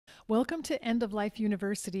Welcome to End of Life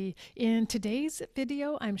University. In today's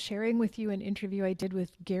video, I'm sharing with you an interview I did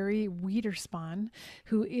with Gary Wederspahn,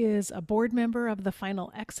 who is a board member of the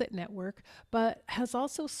Final Exit Network, but has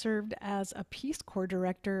also served as a Peace Corps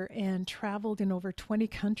director and traveled in over 20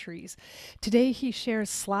 countries. Today, he shares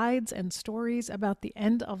slides and stories about the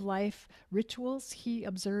end of life rituals he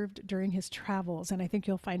observed during his travels, and I think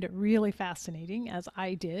you'll find it really fascinating, as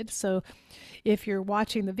I did. So if you're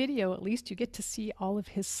watching the video, at least you get to see all of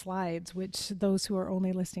his slides, which those who are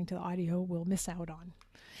only listening to the audio will miss out on.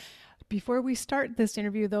 Before we start this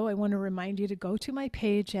interview, though, I want to remind you to go to my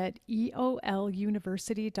page at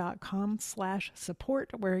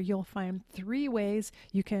eoluniversity.com/support, where you'll find 3 ways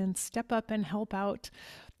you can step up and help out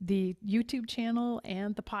the YouTube channel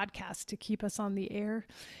and the podcast to keep us on the air.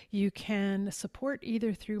 You can support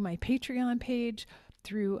either through my Patreon page,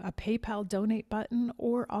 through a PayPal donate button,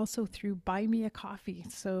 or also through Buy Me a Coffee.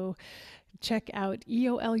 So check out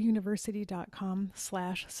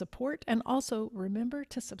eoluniversity.com/support, and also remember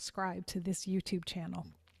to subscribe to this YouTube channel.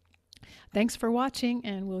 Thanks for watching,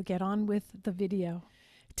 and we'll get on with the video.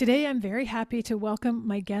 Today, I'm very happy to welcome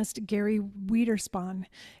my guest, Gary Wederspahn.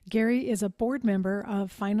 Gary is a board member of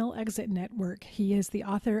Final Exit Network. He is the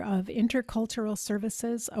author of Intercultural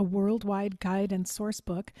Services, a worldwide guide and source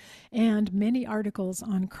book, and many articles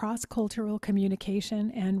on cross-cultural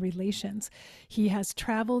communication and relations. He has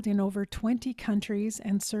traveled in over 20 countries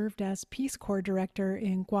and served as Peace Corps director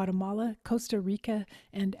in Guatemala, Costa Rica,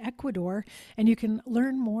 and Ecuador. And you can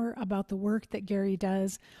learn more about the work that Gary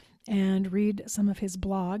does and read some of his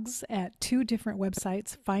blogs at 2 different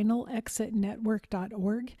websites,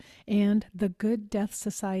 finalexitnetwork.org and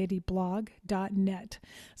thegooddeathsocietyblog.net.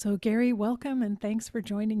 So Gary, welcome, and thanks for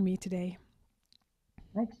joining me today.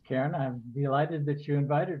 Thanks, Karen. I'm delighted that you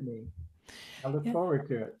invited me. I look forward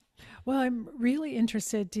to it. Well, I'm really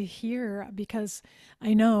interested to hear, because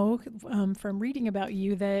I know from reading about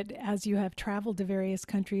you that as you have traveled to various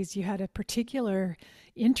countries, you had a particular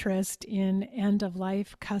interest in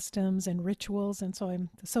end-of-life customs and rituals. And so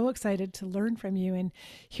I'm so excited to learn from you and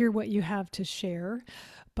hear what you have to share.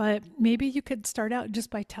 But maybe you could start out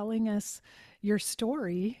just by telling us your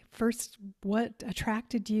story. First, what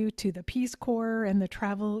attracted you to the Peace Corps and the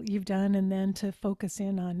travel you've done, and then to focus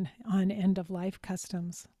in on end-of-life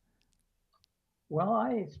customs. Well,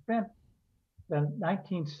 I spent the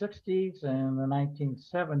 1960s and the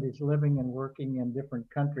 1970s living and working in different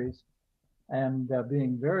countries, and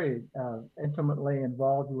being very intimately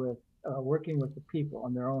involved with working with the people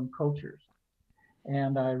and their own cultures.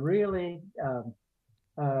 And I really,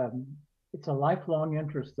 it's a lifelong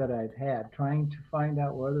interest that I've had, trying to find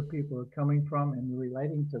out where other people are coming from and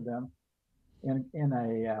relating to them in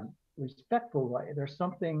a respectful way. There's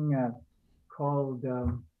something called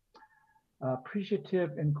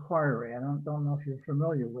appreciative inquiry. I don't know if you're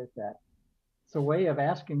familiar with that. It's a way of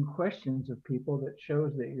asking questions of people that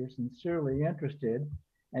shows that you're sincerely interested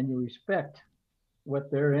and you respect what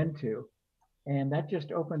they're into. And that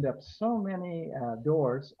just opened up so many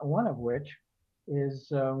doors, one of which is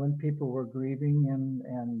when people were grieving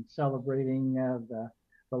and celebrating the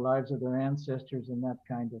lives of their ancestors and that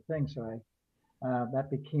kind of thing. So that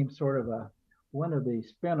became sort of one of the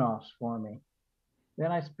spin-offs for me. Then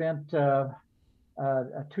I spent 2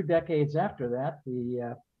 decades after that,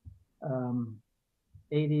 the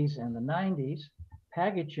 80s and the 90s,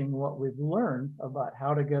 packaging what we've learned about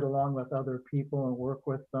how to get along with other people and work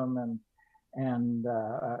with them and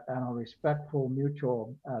on a respectful,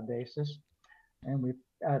 mutual basis. And we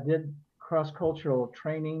did cross-cultural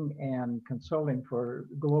training and consulting for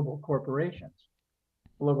global corporations.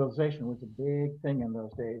 Globalization was a big thing in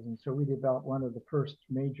those days, and so we developed one of the first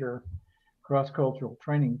major cross-cultural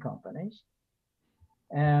training companies.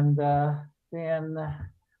 And then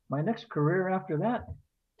my next career after that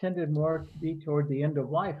tended more to be toward the end of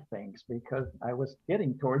life things, because I was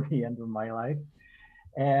getting toward the end of my life.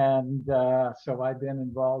 And so I've been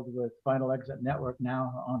involved with Final Exit Network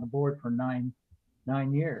now on the board for nine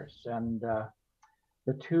years. And the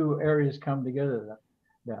 2 areas come together,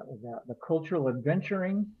 the cultural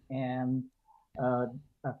adventuring and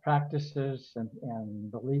practices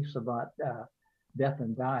and beliefs about death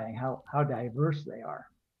and dying, how diverse they are.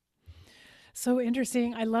 So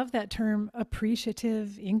interesting. I love that term,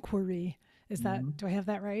 appreciative inquiry. Is that, do I have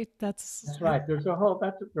that right? That's right. There's there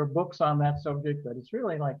are books on that subject, but it's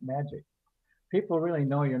really like magic. People really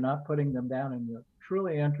know you're not putting them down and you're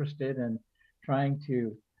truly interested in trying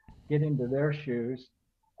to get into their shoes.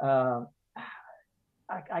 I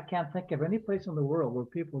can't think of any place in the world where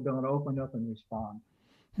people don't open up and respond.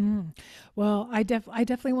 Hmm. Well, I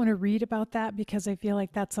definitely want to read about that because I feel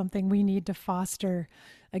like that's something we need to foster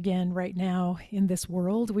again right now in this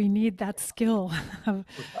world. We need that skill of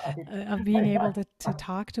Right. of being able to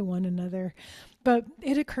talk to one another. But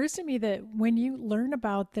it occurs to me that when you learn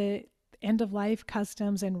about the end of life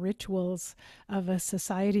customs and rituals of a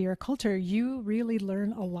society or culture, you really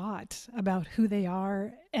learn a lot about who they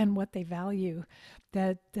are and what they value.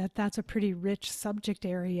 That's a pretty rich subject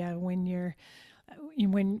area when you're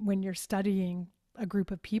studying a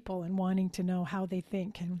group of people and wanting to know how they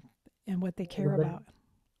think and what they care The, about.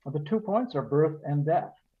 the 2 points are birth and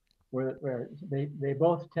death, where they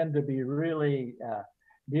both tend to be really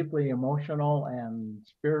deeply emotional and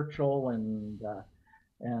spiritual and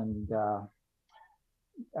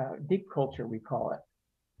deep culture, we call it,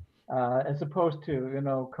 as opposed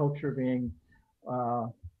to, culture being uh,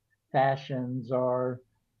 fashions or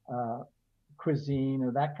uh, cuisine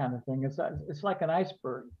or that kind of thing. It's like an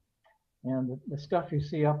iceberg, and the stuff you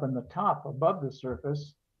see up in the top above the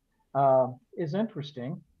surface is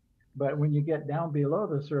interesting, but when you get down below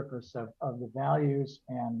the surface of the values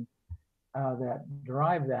and that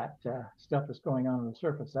drive that stuff that's going on the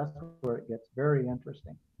surface, that's where it gets very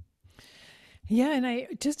interesting. Yeah, and I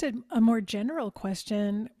just a more general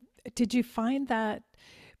question. Did you find that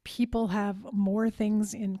people have more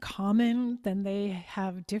things in common than they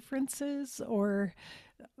have differences, or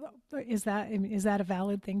is that a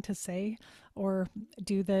valid thing to say, or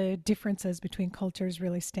do the differences between cultures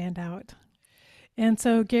really stand out? And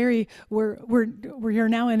so, Gary, we're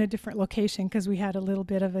now in a different location because we had a little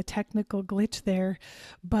bit of a technical glitch there.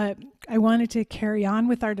 But I wanted to carry on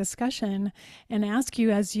with our discussion and ask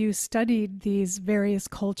you, as you studied these various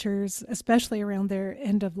cultures, especially around their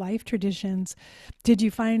end of life traditions, did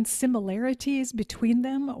you find similarities between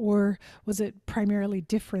them, or was it primarily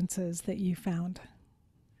differences that you found?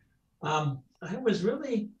 I was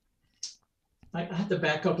really, I have to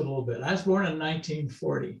back up a little bit. I was born in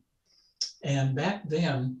 1940. And back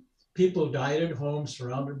then, people died at home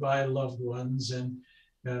surrounded by loved ones. And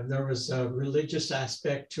there was a religious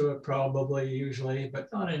aspect to it, probably, usually, but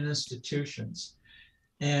not in institutions.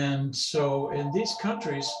 And so in these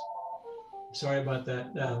countries, sorry about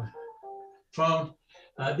that phone,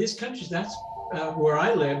 these countries, that's where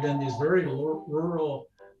I lived in these very rural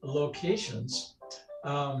locations,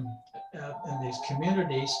 um, in these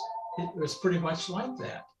communities, it was pretty much like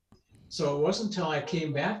that. So it wasn't until I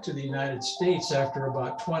came back to the United States after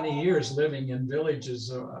about 20 years living in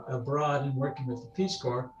villages abroad and working with the Peace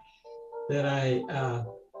Corps that I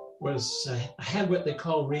had what they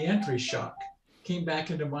call reentry shock. Came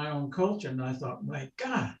back into my own culture, and I thought, my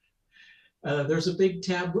God, there's a big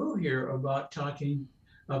taboo here about talking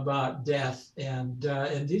about death, and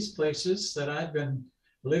in these places that I've been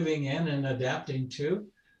living in and adapting to,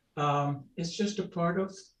 it's just a part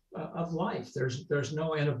of life. There's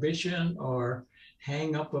no inhibition or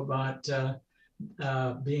hang up about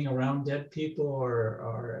being around dead people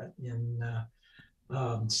or in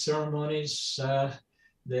ceremonies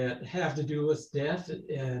that have to do with death.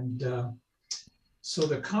 And so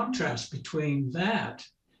the contrast between that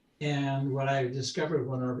and what I discovered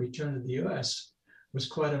when I returned to the US was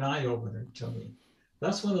quite an eye opener to me.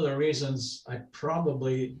 That's one of the reasons I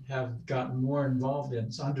probably have gotten more involved in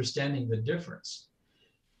understanding the difference.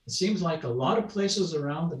 It seems like a lot of places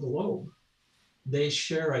around the globe, they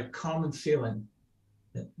share a common feeling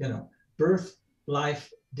that, birth,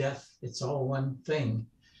 life, death, it's all one thing.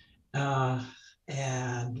 Uh,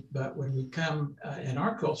 but when we come in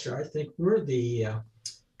our culture, I think we're the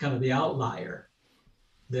kind of the outlier.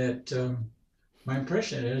 That my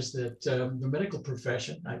impression is that the medical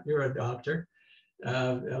profession, you're a doctor,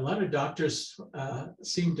 a lot of doctors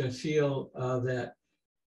seem to feel that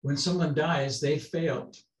when someone dies, they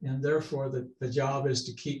failed, and therefore the job is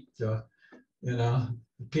to keep you know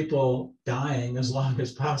people dying as long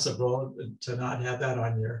as possible, to not have that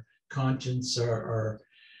on your conscience or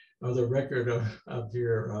the record of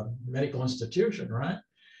your medical institution, right?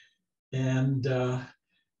 And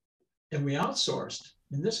and we outsourced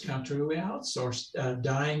in this country. We outsourced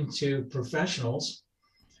dying to professionals,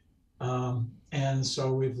 and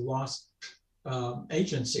so we've lost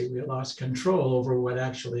agency. We lost control over what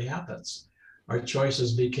actually happens. Our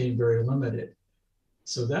choices became very limited.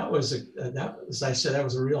 So as I said, that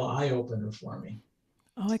was a real eye opener for me.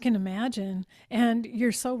 Oh, I can imagine. And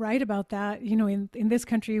you're so right about that. In this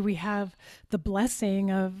country, we have the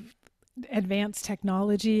blessing of advanced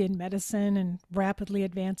technology in medicine and rapidly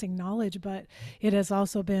advancing knowledge, but it has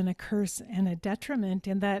also been a curse and a detriment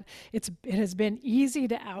in that it has been easy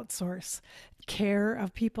to outsource care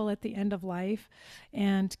of people at the end of life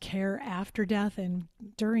and care after death and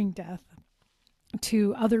during death.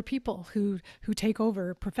 to other people who take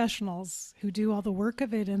over, professionals who do all the work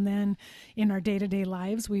of it, and then in our day-to-day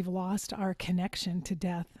lives we've lost our connection to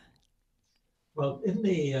death. Well, in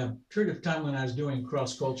the period of time when I was doing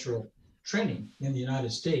cross-cultural training in the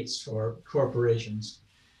United States for corporations,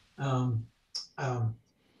 um, um,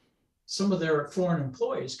 some of their foreign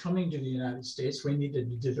employees coming to the United States, we needed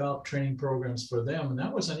to develop training programs for them, and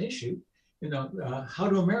that was an issue. How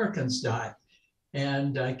do Americans die?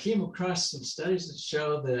 And I came across some studies that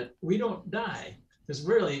show that we don't die. It's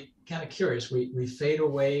really kind of curious. We fade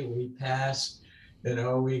away, we pass.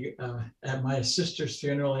 At my sister's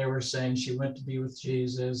funeral, they were saying she went to be with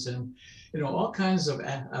Jesus, and all kinds of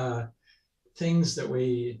things that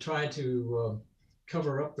we try to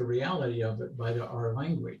cover up the reality of it by our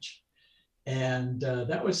language. And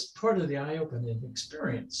that was part of the eye-opening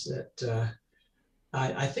experience that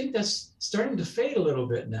I think that's starting to fade a little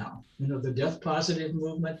bit now. The death positive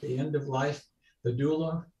movement, the end of life, the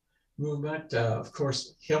doula movement, of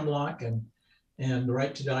course, Hemlock and the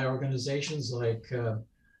Right to Die organizations like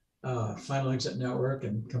Final Exit Network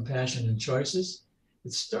and Compassion and Choices.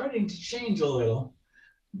 It's starting to change a little,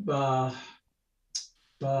 but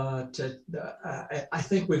I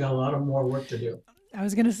think we got a lot of more work to do. I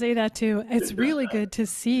was going to say that too. It's really good to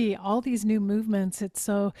see all these new movements.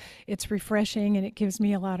 It's refreshing, and it gives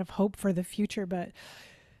me a lot of hope for the future, but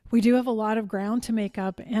we do have a lot of ground to make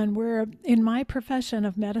up. And in my profession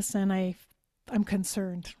of medicine, I'm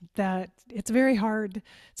concerned that it's very hard.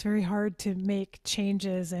 It's very hard to make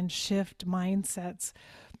changes and shift mindsets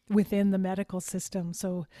within the medical system.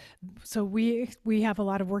 So we have a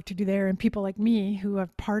lot of work to do there, and people like me who are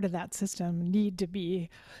part of that system need to be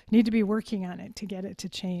working on it to get it to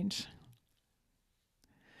change.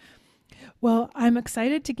 Well, I'm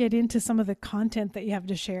excited to get into some of the content that you have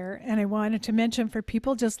to share. And I wanted to mention for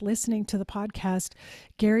people just listening to the podcast,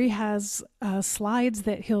 Gary has slides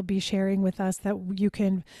that he'll be sharing with us that you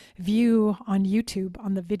can view on YouTube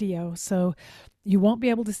on the video. So you won't be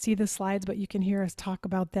able to see the slides, but you can hear us talk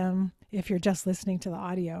about them if you're just listening to the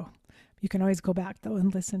audio. You can always go back though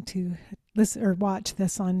and listen or watch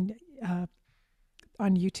this on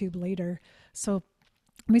YouTube later. So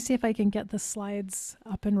let me see if I can get the slides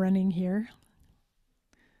up and running here.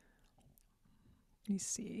 Let me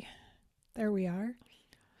see. There we are.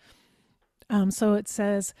 So it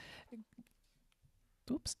says,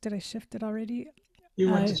 oops, did I shift it already?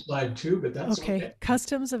 You went to slide 2, but that's okay.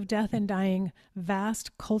 Customs of death and dying,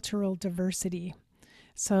 vast cultural diversity.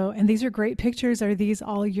 So, and these are great pictures. Are these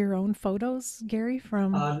all your own photos, Gary?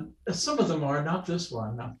 From some of them are, not this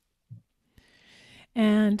one. No.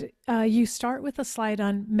 And you start with a slide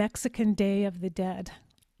on Mexican Day of the Dead.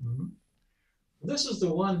 Mm-hmm. This is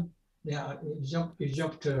the one. Yeah, you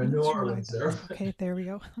jump to New Orleans there. Okay, there we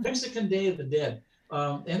go. Mexican Day of the Dead,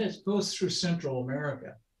 and it goes through Central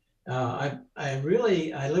America. I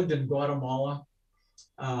lived in Guatemala,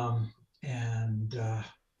 and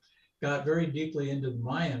got very deeply into the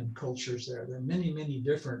Mayan cultures there. There are many, many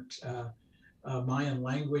different Mayan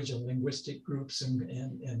language and linguistic groups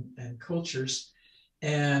and cultures.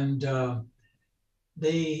 And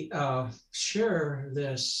they share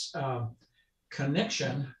this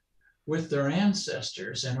connection with their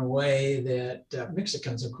ancestors in a way that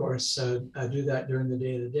Mexicans, of course, do that during the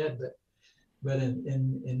Day of the Dead. But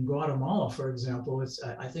in Guatemala, for example,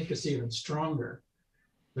 I think it's even stronger.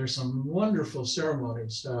 There's some wonderful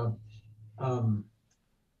ceremonies.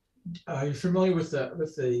 Are you familiar with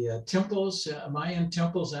the temples, Mayan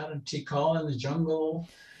temples out in Tikal in the jungle?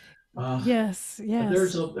 Yes.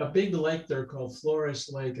 There's a big lake there called Flores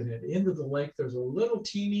Lake, and at the end of the lake, there's a little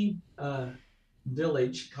teeny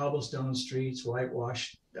village, cobblestone streets,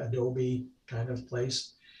 whitewashed adobe kind of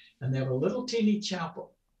place, and they have a little teeny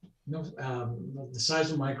chapel, the size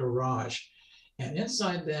of my garage, and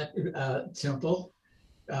inside that temple,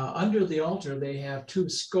 under the altar, they have 2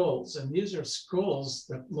 skulls, and these are skulls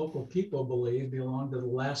that local people believe belong to the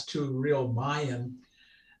last 2 real Mayan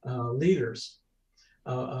leaders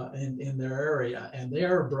in their area, and they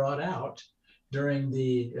are brought out during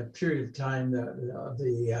the period of time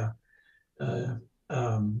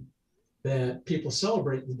that people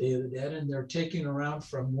celebrate the Day of the Dead, and they're taken around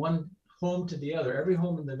from one home to the other, every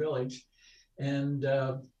home in the village, and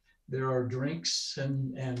there are drinks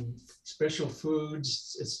and special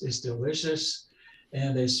foods. It's delicious,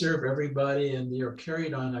 and they serve everybody, and you're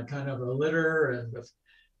carried on a kind of a litter and with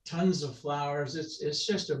tons of flowers. It's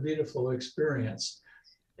just a beautiful experience.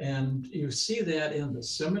 And you see that in the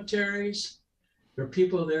cemeteries. There are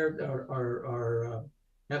people there that are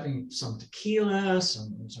having some tequila,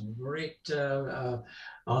 some great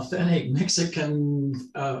authentic Mexican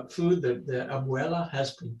food that abuela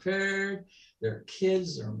has prepared. There are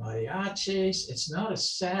kids, there are mariachis. It's not a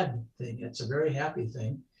sad thing, it's a very happy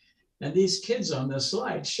thing. And these kids on this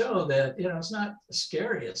slide show that, it's not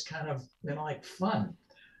scary, it's kind of, like fun.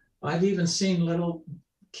 I've even seen little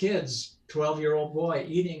kids, 12-year-old boy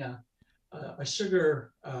eating a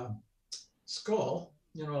sugar skull,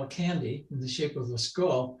 a candy in the shape of a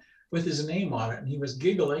skull with his name on it. And he was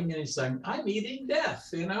giggling and he's saying, I'm eating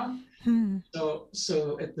death,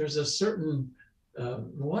 So there's a certain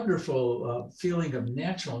wonderful feeling of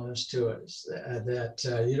naturalness to it that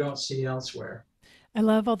you don't see elsewhere. I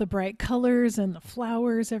love all the bright colors and the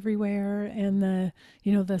flowers everywhere and the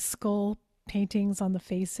skull paintings on the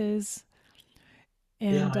faces.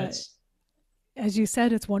 And Yeah, as you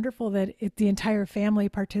said, it's wonderful that the entire family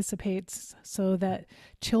participates so that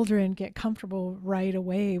children get comfortable right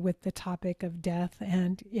away with the topic of death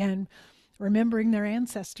and remembering their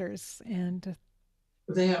ancestors. And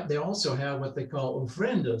they also have what they call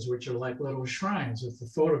ofrendas, which are like little shrines with the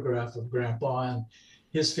photograph of Grandpa and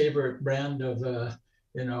his favorite brand of a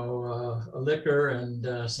liquor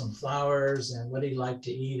and some flowers and what he liked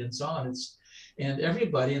to eat and so on. And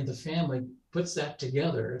everybody in the family puts that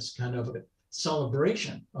together as kind of a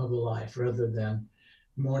celebration of a life rather than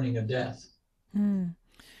mourning a death.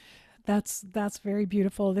 That's very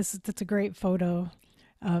beautiful. That's a great photo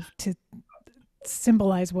to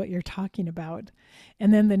symbolize what you're talking about.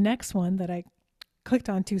 And then the next one that I clicked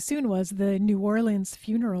on too soon was the New Orleans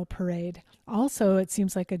funeral parade. Also, it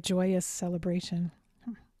seems like a joyous celebration.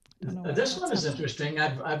 This one is interesting.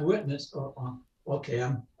 I've witnessed. Okay,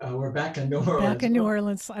 we're back in New Orleans. Back in New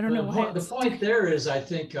Orleans. I don't know why. The point there is, I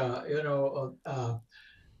think, the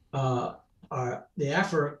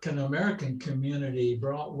African American community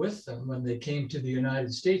brought with them when they came to the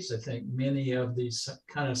United States, I think, many of these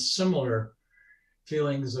kind of similar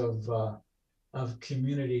feelings of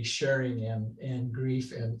community sharing and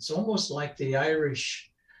grief. And it's almost like the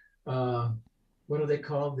Irish, what do they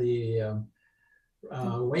call the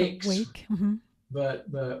wakes? The wake. Mm-hmm. But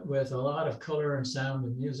with a lot of color and sound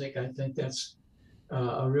and music. I think that's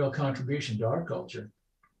a real contribution to our culture.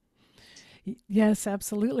 Yes,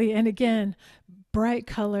 absolutely. And again, bright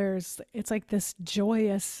colors. It's like this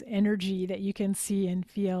joyous energy that you can see and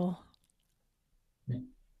feel.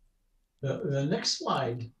 The next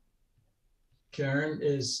slide, Karen,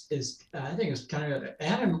 is I think it's kind of,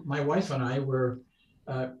 Anna, my wife and I were,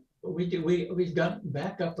 we've gotten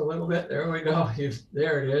back up a little bit. There we go.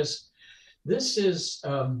 There it is. This is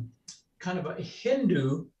kind of a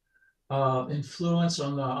Hindu influence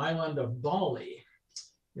on the island of Bali.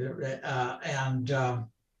 And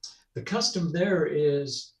the custom there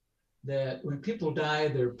is that when people die,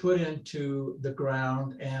 they're put into the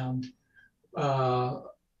ground, and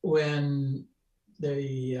when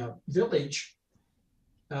the village,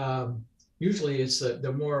 usually it's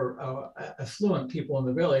the more affluent people in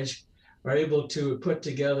the village, are able to put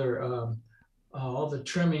together all the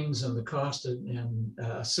trimmings and the cost and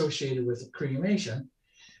associated with the cremation,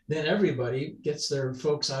 then everybody gets their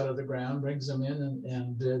folks out of the ground, brings them in,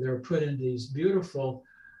 and they're put in these beautiful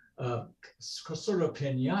sort of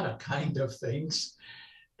piñata kind of things,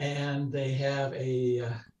 and they have a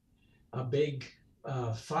big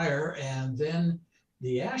fire, and then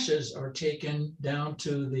the ashes are taken down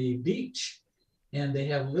to the beach, and they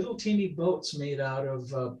have little teeny boats made out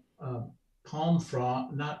of palm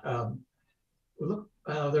frond, not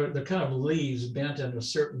they're kind of leaves bent in a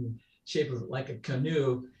certain shape of like a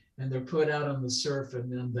canoe, and they're put out on the surf,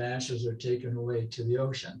 and then the ashes are taken away to the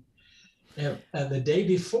ocean. And the day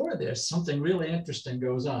before this, something really interesting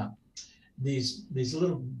goes on. These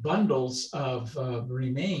little bundles of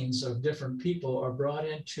remains of different people are brought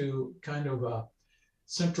into kind of a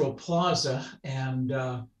central plaza and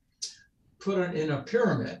put in a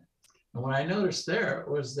pyramid. And what I noticed there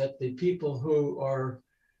was that the people who are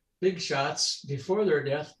big shots before their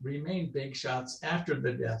death remain big shots after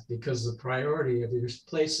the death, because the priority of your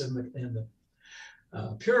place in the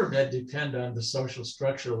pyramid depend on the social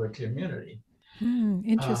structure of the community.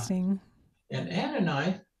 Interesting. And Anne and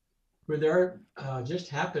I were there, just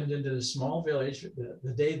happened into the small village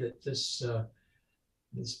the day that this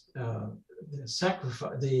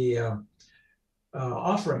sacrifice, the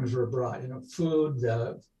offerings were brought. Food,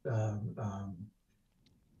 a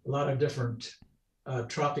lot of different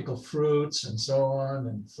tropical fruits and so on,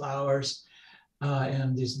 and flowers,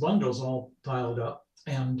 and these bundles all piled up.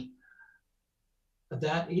 And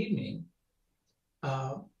that evening,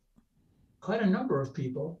 quite a number of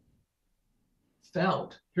people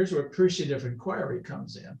felt, here's where appreciative inquiry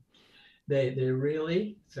comes in, They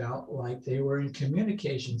really felt like they were in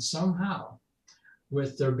communication somehow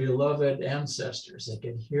with their beloved ancestors. They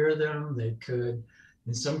could hear them, they could,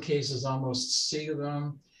 in some cases, almost see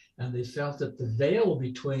them, and they felt that the veil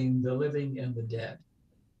between the living and the dead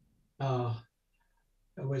uh,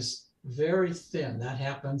 was very thin. That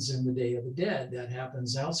happens in the Day of the Dead. That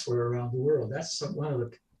happens elsewhere around the world. That's one of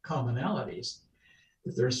the commonalities,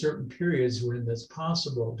 that there are certain periods when it's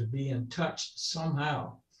possible to be in touch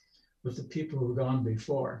somehow with the people who've gone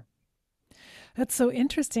before. That's so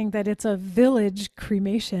interesting that it's a village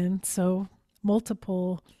cremation, so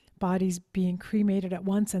multiple bodies being cremated at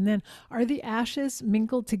once. And then are the ashes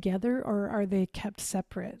mingled together or are they kept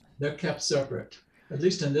separate? They're kept separate. At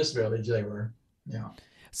least in this village, they were. Yeah.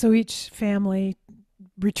 So each family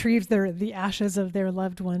retrieves the ashes of their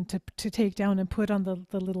loved one to take down and put on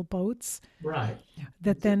the little boats Right.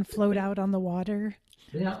 that then float out on the water.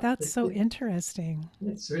 Yeah. That's so interesting.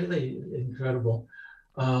 It's really incredible.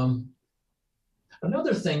 Um,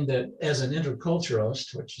 Another thing that, as an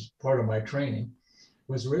interculturalist, which is part of my training,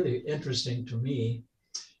 was really interesting to me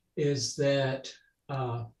is that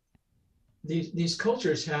these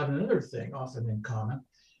cultures have another thing often in common,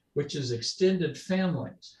 which is extended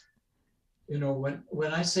families. You know,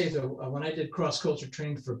 when I say when I did cross-culture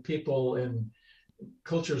training for people in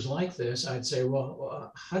cultures like this, I'd say,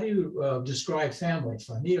 well, how do you describe family?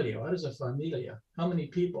 Familia. What is a familia? How many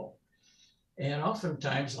people? And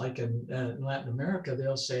oftentimes, like in Latin America,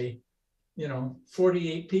 they'll say,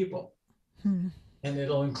 48 people. Hmm. And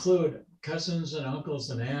it'll include cousins and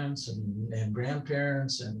uncles and aunts and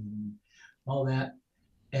grandparents and all that.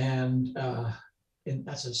 And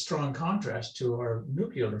that's a strong contrast to our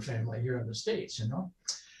nuclear family here in the States,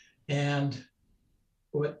 And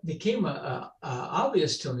what became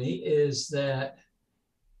obvious to me is that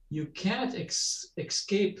you can't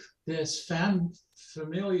escape this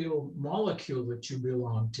familial molecule that you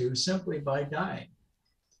belong to simply by dying.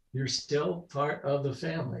 You're still part of the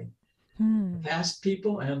family. The past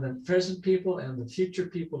people and the present people and the future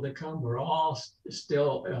people to come, we're all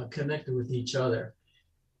still connected with each other.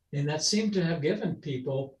 And that seemed to have given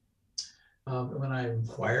people, when I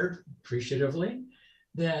inquired appreciatively,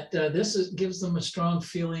 that gives them a strong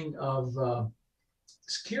feeling of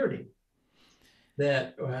security,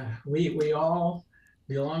 that we all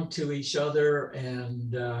belong to each other,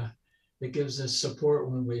 and it gives us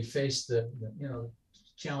support when we face the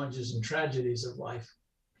challenges and tragedies of life.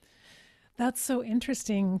 That's so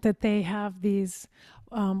interesting that they have these.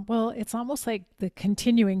 Well, it's almost like the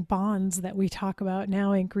continuing bonds that we talk about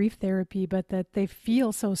now in grief therapy, but that they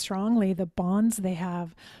feel so strongly the bonds they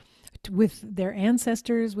have with their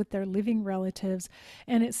ancestors, with their living relatives.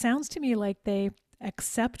 And it sounds to me like they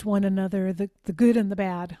accept one another, the good and the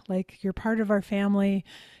bad. Like, you're part of our family.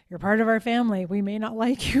 You're part of our family. We may not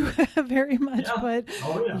like you very much, but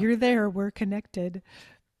you're there. We're connected.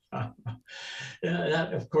 That,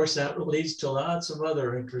 of course, that leads to lots of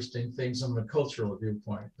other interesting things from a cultural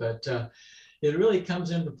viewpoint, but it really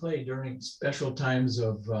comes into play during special times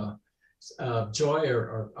of joy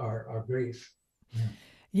or grief. Yeah.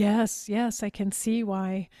 Yes, I can see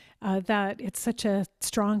why that it's such a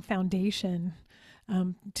strong foundation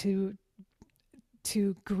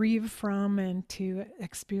to grieve from and to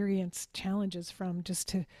experience challenges from, just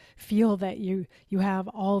to feel that you have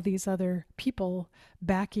all these other people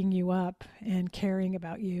backing you up and caring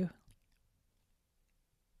about you.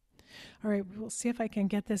 All right, we'll see if I can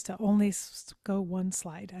get this to only go one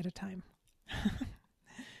slide at a time.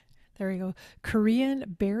 There we go.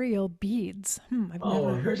 Korean burial beads. I've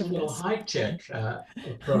never heard here's of a little this. high-tech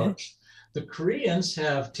approach. The Koreans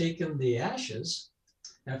have taken the ashes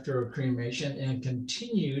after a cremation and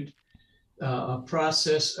continued a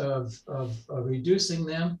process of reducing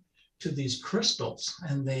them to these crystals,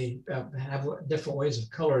 and they have different ways of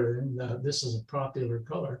coloring. This is a popular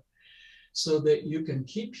color, so that you can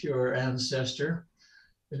keep your ancestor,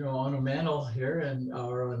 on a mantle here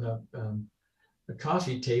or on a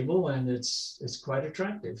coffee table, and it's quite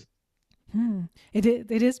attractive.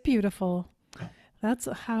 It is beautiful. That's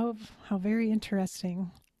how very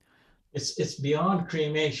interesting. It's beyond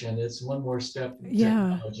cremation. It's one more step in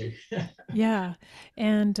technology. Yeah.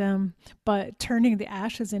 And but turning the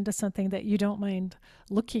ashes into something that you don't mind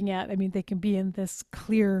looking at. I mean, they can be in this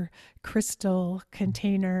clear crystal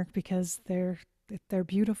container because they're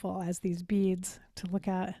beautiful as these beads to look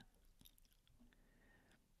at.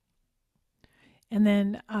 And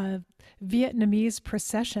then Vietnamese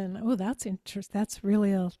procession. Oh, that's interesting. That's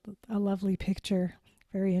really a lovely picture.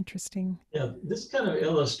 Very interesting. Yeah, this kind of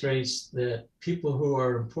illustrates that people who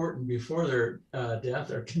are important before their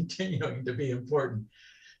death are continuing to be important.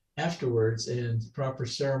 afterwards, and proper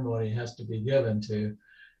ceremony has to be given to.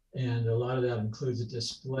 And a lot of that includes a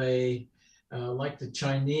display, like the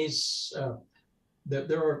Chinese.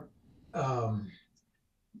 There are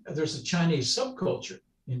there's a Chinese subculture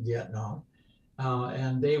in Vietnam,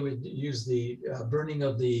 and they would use the burning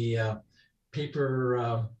of the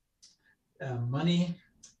paper money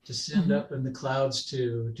to send up in the clouds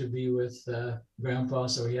to be with grandpa,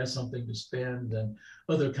 so he has something to spend, and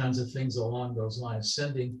other kinds of things along those lines,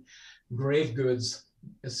 sending grave goods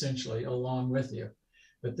essentially along with you.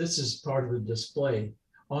 But this is part of the display,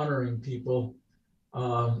 honoring people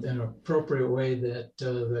in an appropriate way that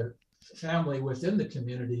the family within the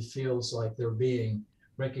community feels like they're being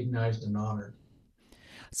recognized and honored.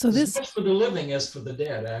 So as this, much for the living as for the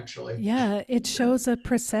dead, actually. yeah, it shows a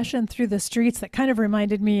procession through the streets that kind of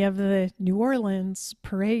reminded me of the New Orleans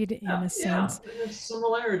parade in a sense. Yeah, there's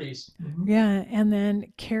similarities. Mm-hmm. Yeah, and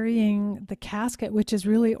then carrying the casket, which is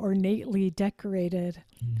really ornately decorated.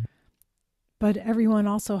 But everyone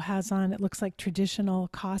also has on, it looks like, traditional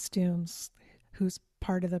costumes, who's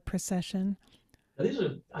part of the procession. These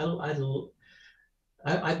are,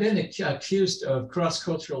 I've been accused of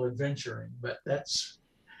cross-cultural adventuring, but that's,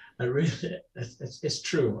 I really, it's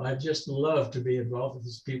true. I just love to be involved with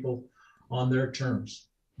these people on their terms.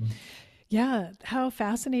 Yeah, how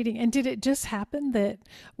fascinating. And did it just happen that,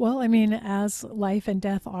 well, I mean, as life and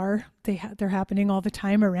death are, they're happening all the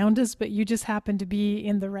time around us, but you just happened to be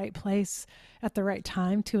in the right place at the right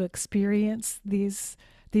time to experience these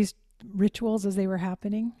rituals as they were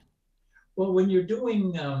happening? Well, when you're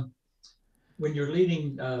doing, when you're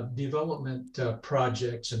leading development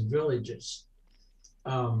projects in villages,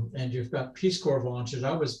 and you've got Peace Corps volunteers.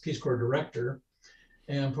 I was Peace Corps director,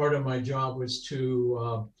 and part of my job was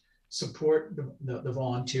to support the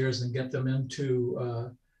volunteers and get them into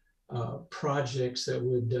projects that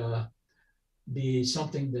would be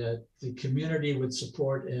something that the community would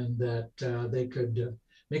support, and that they could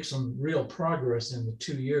make some real progress in the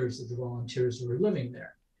 2 years that the volunteers were living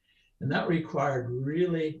there. And that required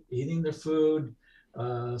really eating the food,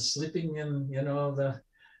 sleeping in, you know,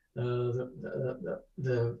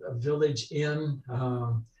 the village inn.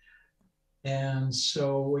 And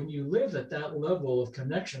so when you live at that level of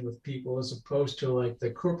connection with people, as opposed to like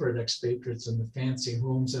the corporate expatriates in the fancy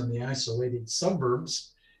homes and the isolated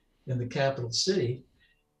suburbs in the capital city,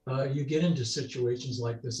 you get into situations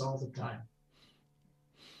like this all the time.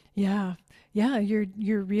 Yeah. Yeah,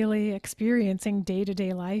 you're really experiencing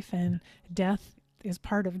day-to-day life, and death is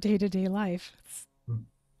part of day-to-day life.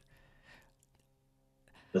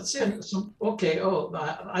 Let's see some, okay,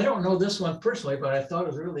 I don't know this one personally, but I thought it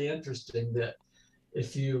was really interesting that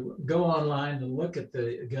if you go online and look at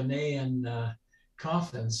the Ghanaian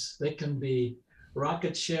coffins, they can be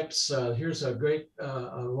rocket ships. Here's a great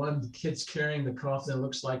one, the kid's carrying the coffin that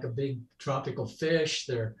looks like a big tropical fish.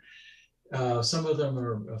 They're some of them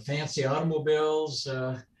are fancy automobiles.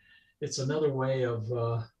 It's another way of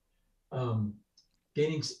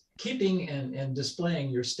keeping and displaying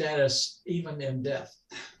your status even in death.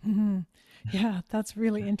 Mm-hmm. Yeah, that's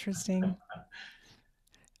really interesting.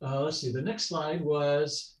 Let's see, the next slide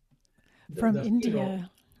was From the India.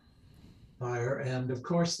 Fire, and of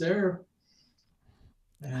course there,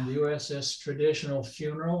 and the USS traditional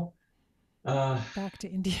funeral. Back to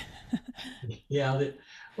India. Yeah,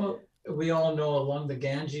 well, we all know along the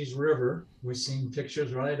Ganges River, we've seen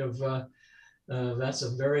pictures, right, of that's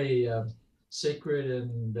a very sacred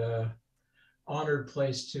and honored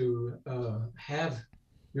place to have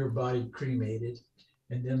your body cremated,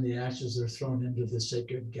 and then the ashes are thrown into the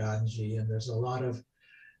sacred Ganges, and there's a lot of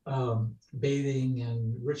bathing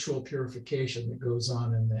and ritual purification that goes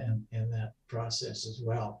on in that process as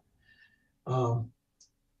well.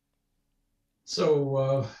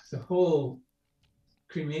 So the whole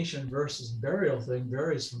cremation versus burial thing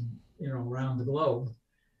varies from, you know, around the globe,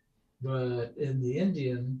 but in the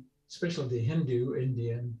Indian, especially the Hindu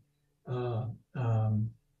Indian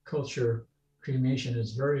culture, cremation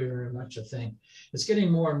is very, very much a thing. It's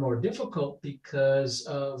getting more and more difficult because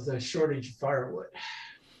of the shortage of firewood.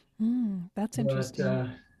 That's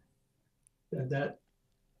interesting. But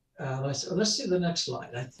let's see the next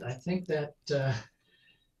slide. I think that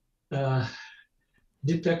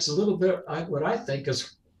depicts a little bit what I think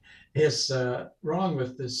is wrong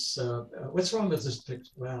with this. What's wrong with this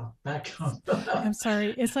picture? Well, back on. I'm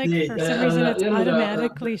sorry. It's like for some reason it's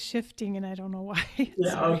automatically shifting, and I don't know why.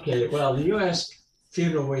 Yeah. Sorry. Okay. Well, the U.S.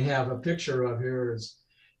 funeral we have a picture of here is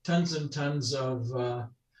tons and tons of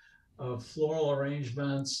floral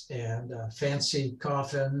arrangements and a fancy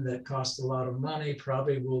coffin that cost a lot of money.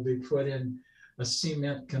 Probably will be put in a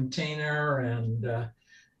cement container, and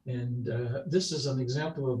And this is an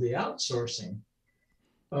example of the outsourcing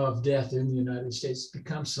of death in the United States. It's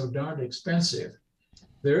become so darned expensive.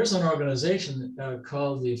 There is an organization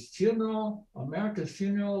called the American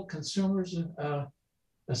Funeral Consumers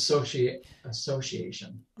Association,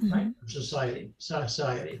 right?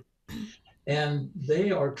 Society. And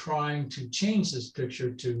they are trying to change this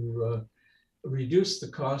picture to reduce the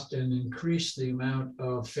cost and increase the amount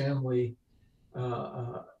of family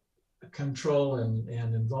control and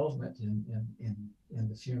involvement in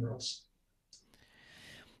the funerals.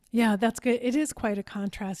 Yeah, that's good. It is quite a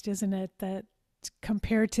contrast, isn't it? That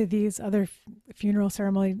compared to these other funeral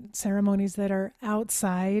ceremonies that are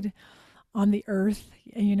outside on the earth,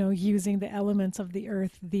 you know, using the elements of the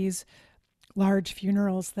earth, these large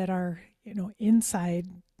funerals that are, you know, inside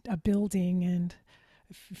a building, and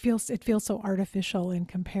it feels so artificial in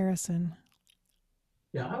comparison.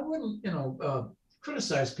 Yeah, I wouldn't,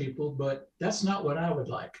 criticize people, but that's not what I would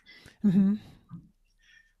like. Mm-hmm.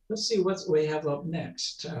 Let's see what we have up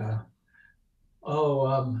next.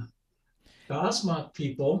 The Asmat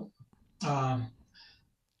people um,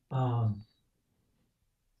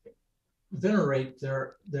 venerate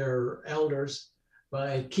their elders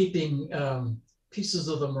by keeping pieces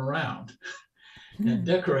of them around and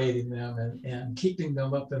decorating them and keeping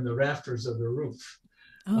them up in the rafters of the roof.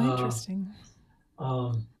 Oh, interesting.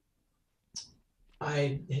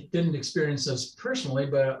 I didn't experience this personally,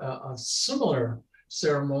 but a similar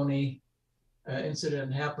ceremony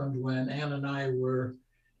incident happened when Ann and I were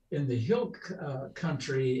in the hill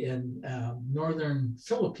country in northern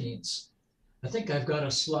Philippines. I think I've got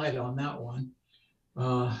a slide on that one.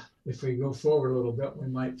 If we go forward a little bit, we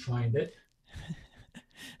might find it.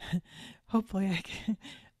 Hopefully I can.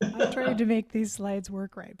 I've tried to make these slides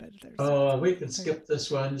work right, but there's. We can skip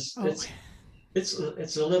this one.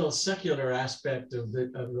 It's a little secular aspect of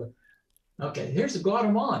the. Okay, here's the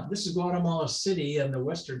Guatemala. This is Guatemala City on the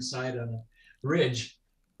western side on a ridge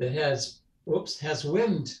that has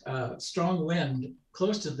wind, strong wind,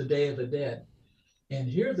 close to the Day of the Dead. And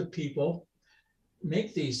here the people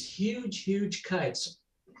make these huge kites,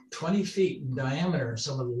 20 feet in diameter,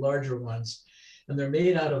 some of the larger ones. And they're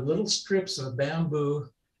made out of little strips of bamboo,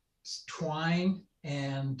 twine,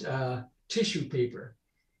 and tissue paper.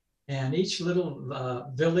 And each little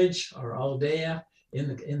village or aldea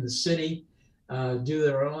in the city do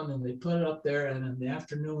their own, and they put it up there. And in the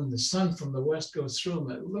afternoon, the sun from the west goes through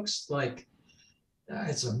them. It looks like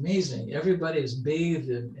it's amazing. Everybody is bathed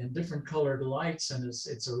in different colored lights, and it's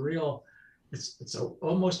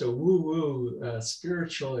almost a woo-woo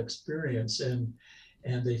spiritual experience. And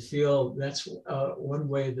they feel that's one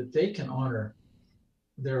way that they can honor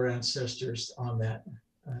their ancestors on that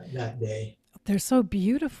day. They're so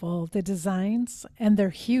beautiful, the designs, and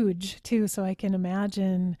they're huge too. So I can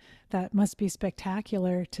imagine that must be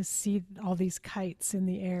spectacular to see all these kites in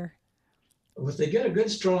the air. If they get a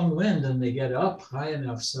good strong wind and they get up high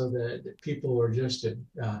enough so that people are just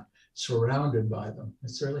surrounded by them,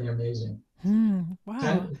 it's really amazing.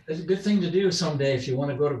 Wow. It's a good thing to do someday if you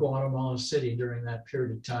want to go to Guatemala City during that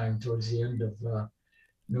period of time towards the end of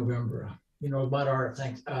November. You know, about our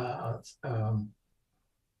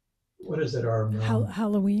what is it? Our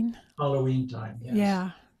Halloween. Halloween time.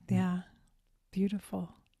 Yes. Yeah. Beautiful.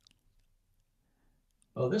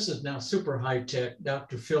 Oh, this is now super high tech.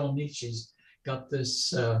 Dr. Phil Nietzsche's got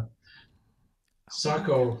this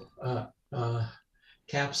sarco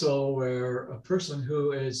capsule where a person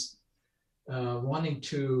who is wanting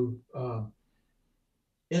to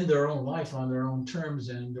end their own life on their own terms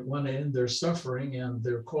and want to end their suffering, and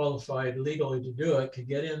they're qualified legally to do it, can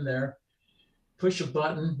get in there, push a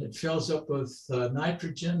button, it fills up with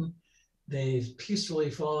nitrogen, they peacefully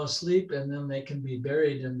fall asleep, and then they can be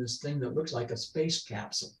buried in this thing that looks like a space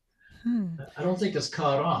capsule. I don't think it's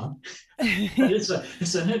caught on, but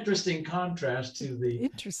it's an interesting contrast to the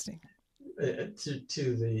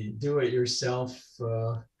to the do-it-yourself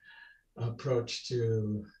approach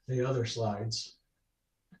to the other slides.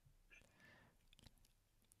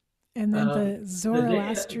 And then the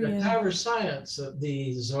Zoroastrian. The tower science,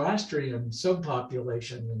 the Zoroastrian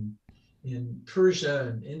subpopulation in Persia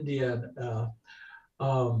and India,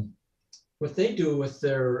 what they do with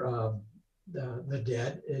their the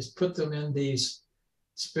dead is put them in these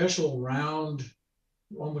special round,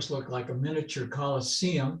 almost look like a miniature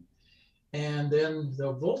coliseum, and then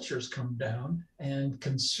the vultures come down and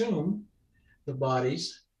consume the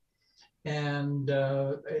bodies. And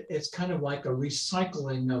it's kind of like a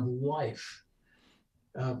recycling of life,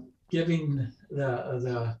 giving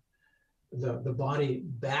the body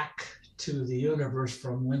back to the universe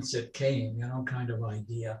from whence it came, kind of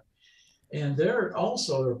idea. And there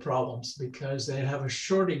also are problems because they have a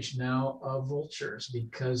shortage now of vultures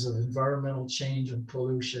because of environmental change and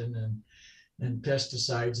pollution and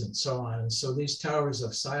pesticides and so on. And so these towers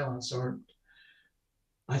of silence aren't,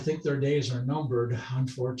 I think their days are numbered,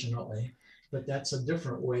 unfortunately, but that's a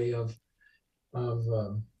different way of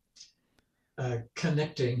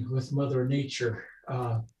connecting with Mother Nature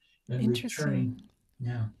and returning. Interesting.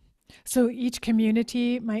 Yeah. So each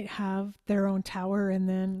community might have their own tower, and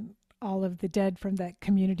then all of the dead from that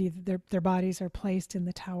community, their bodies are placed in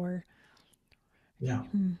the tower. Yeah.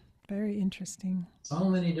 Very interesting. So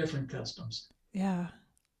many different customs. Yeah.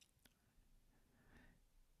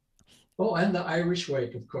 Oh, and the Irish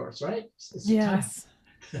wake, of course, right? It's time Yes.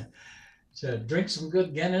 to drink some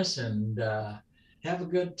good Guinness and have a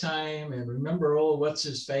good time and remember old what's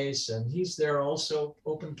his face, and he's there also,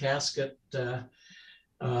 open casket. Got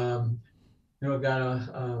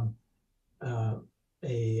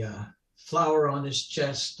a flower on his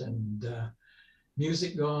chest and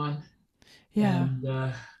music going. Yeah.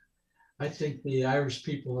 And I think the Irish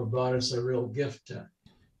people have brought us a real gift.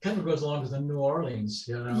 Kind of goes along with the New Orleans,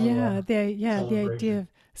 Yeah. The idea celebration. of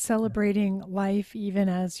celebrating life even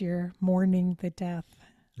as you're mourning the death.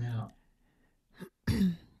 Yeah.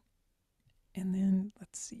 And then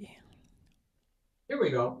let's see. Here we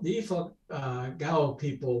go. The Ifa Gao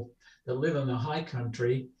people that live in the high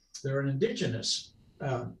country, they're an indigenous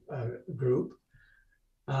group.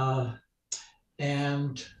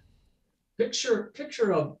 And picture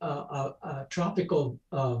a tropical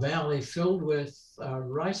valley filled with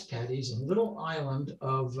rice paddies, a little island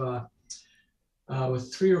of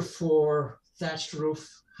with 3 or 4 thatched roof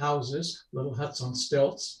houses, little huts on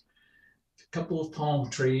stilts, a couple of palm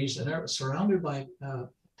trees, and they're surrounded by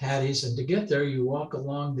paddies. And to get there, you walk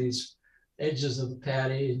along these edges of the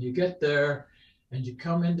paddy, and you get there, and you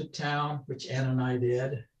come into town, which Ann and I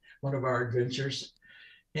did, one of our adventures,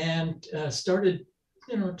 and started,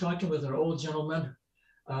 talking with an old gentleman,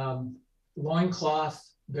 loincloth,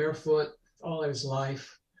 barefoot, all his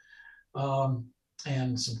life,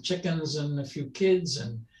 and some chickens and a few kids,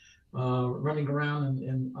 and running around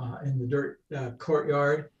in the dirt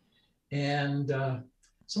courtyard. And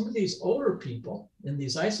some of these older people in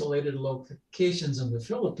these isolated locations in the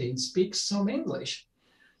Philippines speak some English,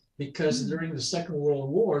 because during the Second World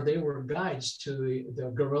War, they were guides to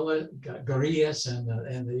the guerrillas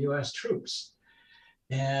and the US troops.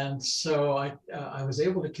 And so I was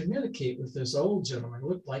able to communicate with this old gentleman. It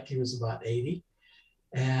looked like he was about 80.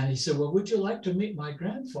 And he said, well, would you like to meet my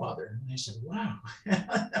grandfather? And I said, wow,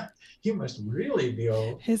 he must really be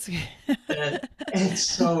old. And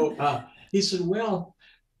so he said, well,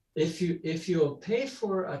 if you'll pay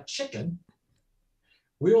for a chicken,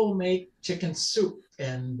 we'll make chicken soup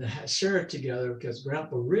and share it together, because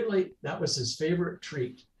Grandpa really, that was his favorite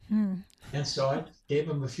treat. And so I gave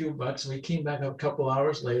him a few bucks. We came back a couple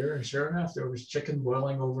hours later, and sure enough, there was chicken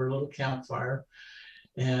boiling over a little campfire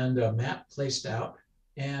and a mat placed out.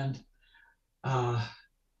 And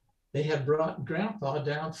they had brought Grandpa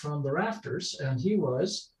down from the rafters, and he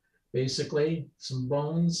was basically some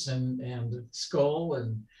bones and a skull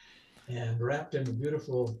and wrapped in a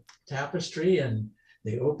beautiful tapestry. And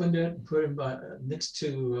they opened it and put him next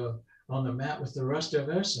to on the mat with the rest of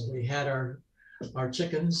us, and we had our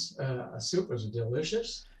chickens. Soup was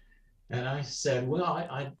delicious. And I said, well,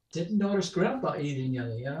 I didn't notice Grandpa eating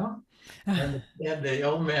any, And the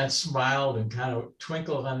old man smiled and kind of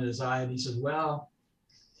twinkled on his eye, and he said, well,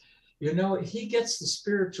 he gets the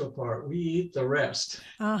spiritual part. We eat the rest.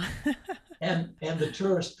 And the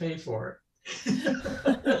tourists pay for it.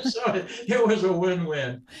 So it was a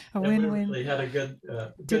win-win. A win-win. We really had a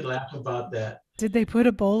good laugh about that. Did they put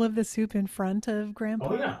a bowl of the soup in front of Grandpa?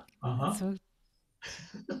 Oh, yeah. Uh-huh. So,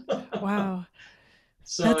 wow.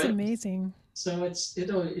 So that's amazing. So it's,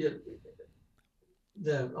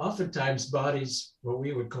 oftentimes bodies, what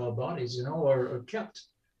we would call bodies, are kept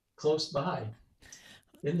close by,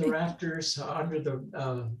 in the rafters, under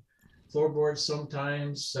the floorboards,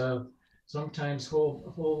 sometimes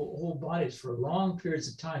whole bodies for long periods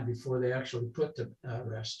of time before they actually put to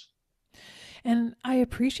rest. And I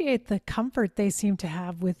appreciate the comfort they seem to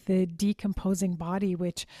have with the decomposing body,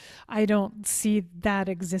 which I don't see that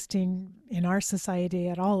existing in our society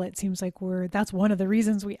at all. It seems like that's one of the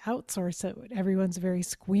reasons we outsource it. Everyone's very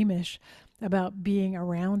squeamish about being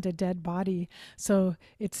around a dead body. So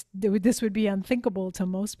this would be unthinkable to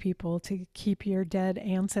most people, to keep your dead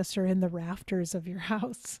ancestor in the rafters of your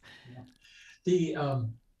house. Yeah.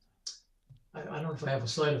 I don't know if I have a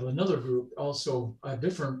slide of another group, also a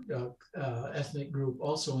different ethnic group,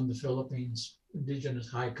 also in the Philippines, indigenous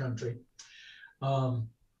high country.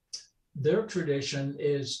 their tradition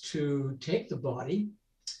is to take the body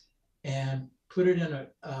and put it in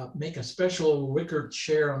make a special wicker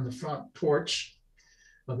chair on the front porch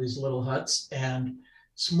of these little huts and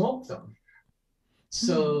smoke them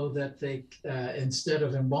so that they, instead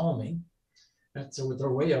of embalming, that's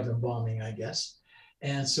their way of embalming, I guess.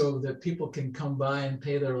 And so that people can come by and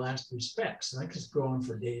pay their last respects. And that could go on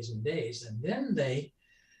for days and days. And then they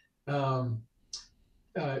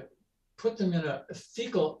put them in a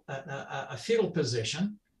fetal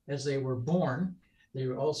position as they were born. They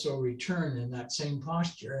were also returned in that same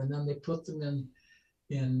posture. And then they put them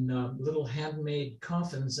in little handmade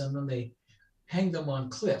coffins, and then they hang them on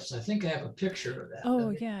cliffs. I think I have a picture of that. Oh,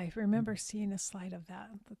 yeah, I remember seeing a slide of that.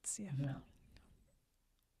 Let's see if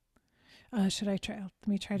should I try? Let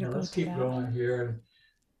me try to go let's to keep that. going here.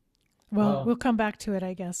 Well, we'll come back to it,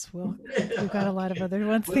 I guess. We've got a lot of other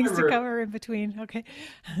things to cover in between. Okay.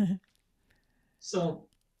 So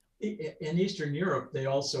in Eastern Europe, they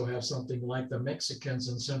also have something like the Mexicans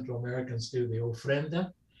and Central Americans do, the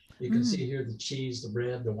ofrenda. You can see here the cheese, the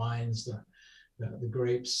bread, the wines, the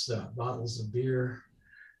grapes, the bottles of beer,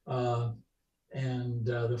 and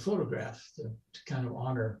the photograph to kind of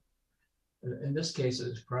honor. In this case,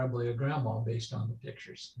 it's probably a grandma based on the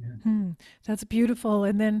pictures. Yeah. That's beautiful.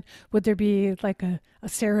 And then would there be like a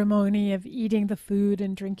ceremony of eating the food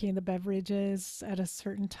and drinking the beverages at a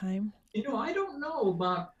certain time? I don't know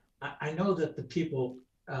about, I know that the people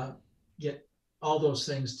get all those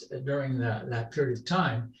things during that period of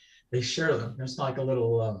time. They share them. It's like a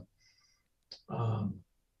little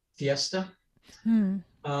fiesta.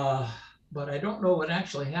 But I don't know what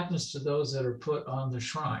actually happens to those that are put on the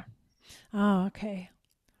shrine. Oh, okay.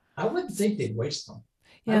 I wouldn't think they'd waste them.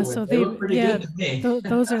 Yeah, so they look pretty good to me.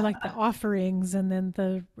 Those are like the offerings, and then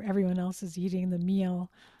everyone else is eating the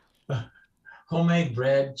meal. Homemade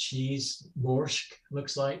bread, cheese, borscht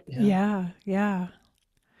looks like. Yeah.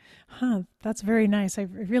 Huh, that's very nice. I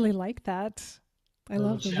really like that. I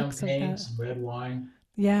love the looks of that. Some red wine.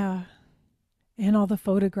 Yeah, and all the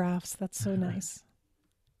photographs. That's so nice.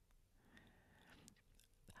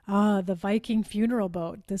 The Viking funeral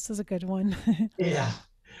boat. This is a good one. Yeah,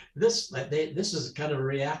 this is kind of a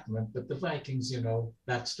reenactment, but the Vikings,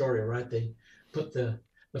 that story, right? They put the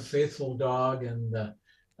faithful dog and the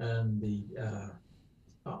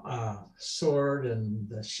sword and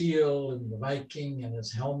the shield and the Viking and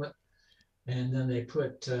his helmet, and then they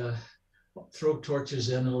throw torches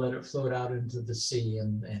in and let it float out into the sea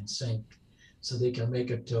and sink, so they can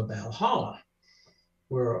make it to Valhalla,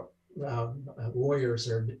 where warriors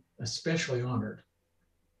are especially honored.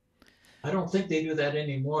 I don't think they do that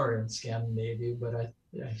anymore in Scandinavia, but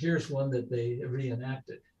here's one that they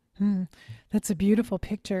reenacted. That's a beautiful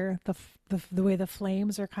picture. The way the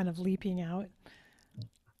flames are kind of leaping out.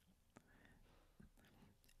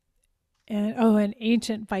 And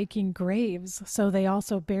ancient Viking graves. So they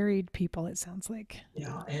also buried people, it sounds like.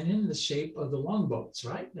 Yeah, and in the shape of the longboats,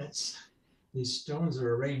 right? These stones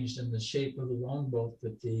are arranged in the shape of the longboat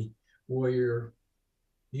that the warrior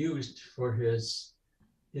used for his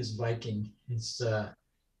Viking, his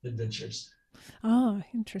adventures. Oh,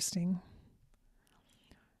 interesting.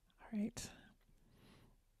 All right.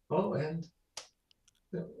 Oh, and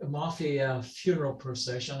the mafia funeral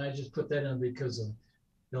procession. I just put that in because of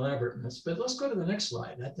elaborateness. But let's go to the next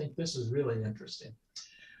slide. I think this is really interesting.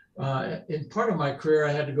 In part of my career,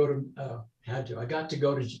 I got to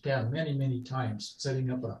go to Japan many, many times, setting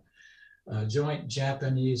up a joint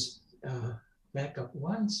Japanese. Back up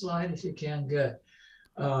one slide if you can. Good.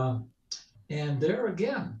 And there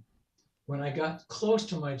again, when I got close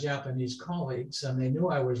to my Japanese colleagues and they knew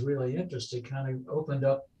I was really interested, kind of opened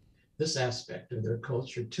up this aspect of their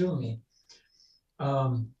culture to me.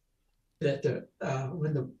 That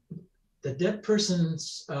when the dead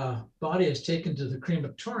person's body is taken to the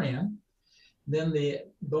crematorium, then the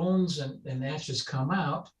bones and ashes come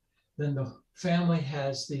out. Then the family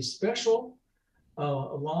has these special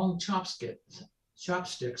long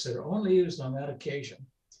chopsticks that are only used on that occasion,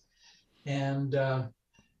 and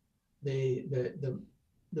the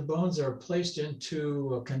bones are placed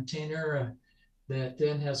into a container that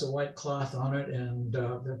then has a white cloth on it, and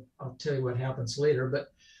I'll tell you what happens later.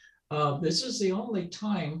 But this is the only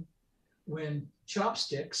time when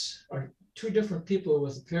chopsticks, or two different people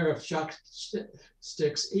with a pair of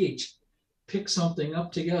chopsticks each, pick something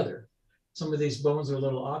up together. Some of these bones are a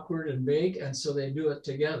little awkward and big, and so they do it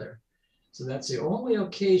together. So that's the only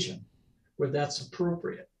occasion where that's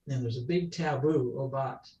appropriate. And there's a big taboo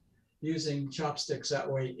about using chopsticks that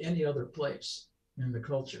way any other place in the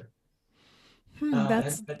culture.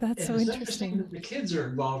 That's so interesting. That the kids are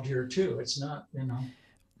involved here too. It's not,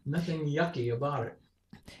 nothing yucky about it.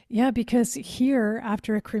 Yeah, because here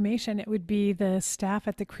after a cremation, it would be the staff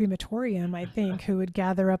at the crematorium, I think, who would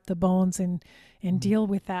gather up the bones and Mhm. deal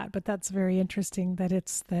with that. But that's very interesting that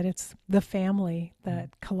it's the family Mhm.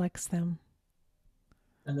 that collects them.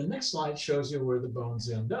 And the next slide shows you where the bones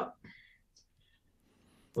end up.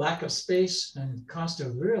 Lack of space and cost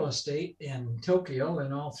of real estate in Tokyo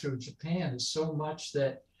and all through Japan is so much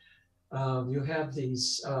that you have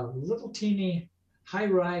these little teeny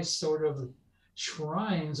high-rise sort of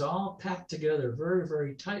shrines all packed together very,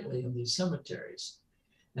 very tightly in these cemeteries.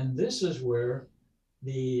 And this is where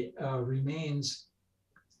the remains,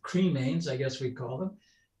 cremains, I guess we call them,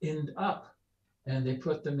 end up. And they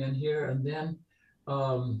put them in here, and then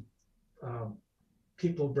um, uh,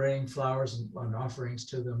 people bring flowers and offerings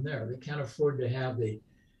to them there. They can't afford to have the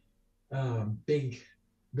big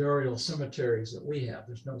burial cemeteries that we have.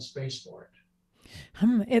 There's no space for it.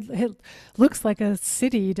 It looks like a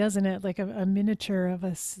city, doesn't it? Like a miniature of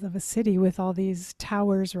of a city with all these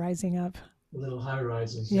towers rising up. Little high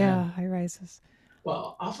rises, yeah. Yeah, high rises.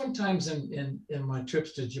 Well, oftentimes in my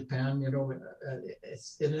trips to Japan,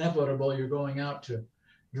 it's inevitable you're going out to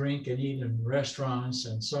drink and eat in restaurants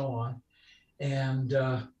and so on. And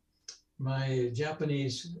my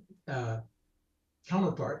Japanese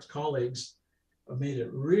counterparts, colleagues, made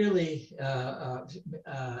it really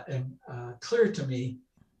clear to me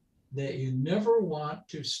that you never want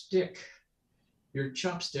to stick your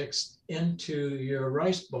chopsticks into your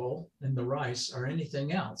rice bowl in the rice or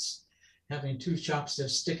anything else. Having two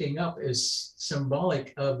chopsticks sticking up is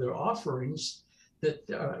symbolic of their offerings that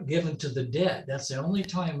are given to the dead. That's the only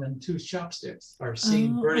time when two chopsticks are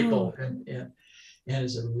seen Oh, vertical, oh, and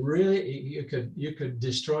it's a really, you could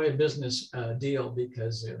destroy a business deal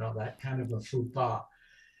because that kind of a faux pas.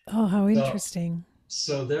 oh, how So interesting.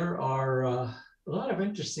 so there are a lot of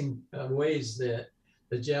interesting ways that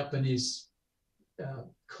the Japanese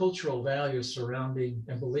cultural values surrounding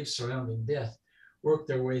and beliefs surrounding death work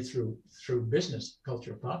their way through business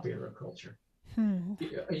culture, popular culture. Hmm.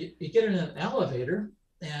 You get in an elevator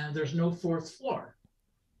and there's no fourth floor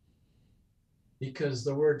because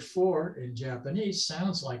the word "for" in Japanese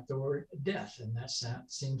sounds like the word death, and that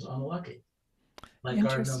seems unlucky, like our number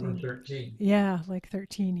Interesting. 13. Yeah, like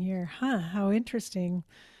 13 here. Huh, how interesting.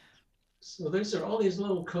 So there's all these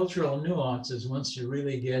little cultural nuances. Once you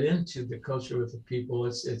really get into the culture with the people,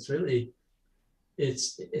 it's really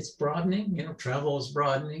it's broadening. Travel is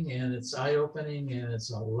broadening and it's eye opening, and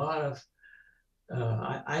it's a lot of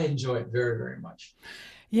I enjoy it very, very much.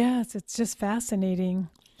 Yes, it's just fascinating.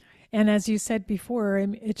 And as you said before,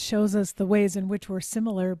 it shows us the ways in which we're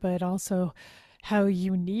similar, but also how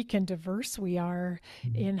unique and diverse we are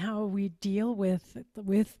Mhm. in how we deal with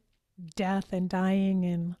death and dying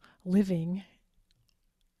and living.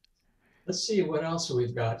 Let's see what else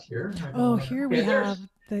we've got here. I don't Oh, want to. here we Okay, have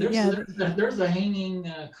the there's yeah, there's the hanging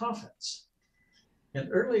coffins. And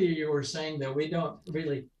earlier you were saying that we don't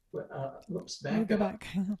really. Whoops, we'll back go up. back.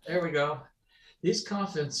 There we go. These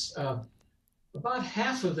coffins. About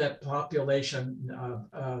half of that population,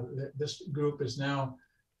 this group is now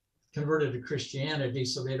converted to Christianity,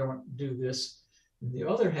 so they don't do this. And the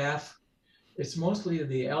other half, it's mostly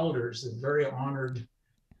the elders, the very honored,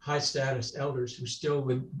 high status elders who still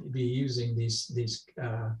would be using these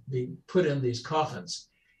be put in these coffins,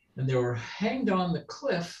 and they were hanged on the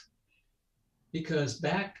cliff because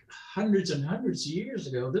back hundreds and hundreds of years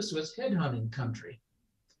ago, this was headhunting country,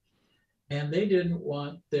 and they didn't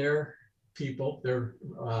want their people, their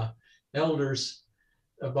elders,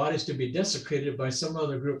 bodies to be desecrated by some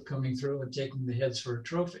other group coming through and taking the heads for a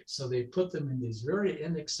trophy. So they put them in these very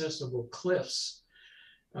inaccessible cliffs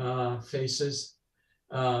faces,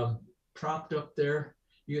 um, propped up there.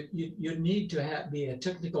 You need to be a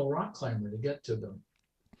technical rock climber to get to them.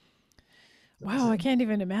 Wow, I can't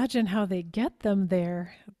even imagine how they get them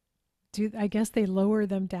there. Do I guess they lower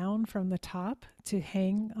them down from the top to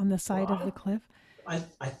hang on the side of the Well, cliff?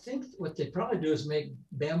 I think what they probably do is make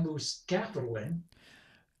bamboo scaffolding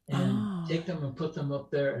and Oh, take them and put them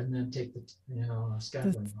up there and then take the the,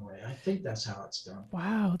 scaffolding away. I think that's how it's done.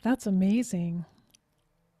 wow, that's amazing.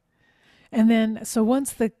 And then, so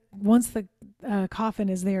once the coffin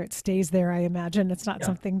is there, it stays there. I imagine it's not Yeah,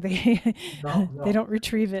 something they no, they no. don't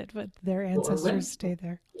retrieve it, but their Well, ancestors stay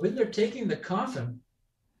there. when they're taking the coffin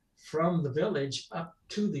from the village up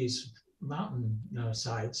to these mountain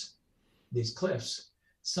sides, these cliffs,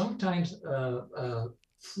 sometimes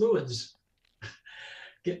fluids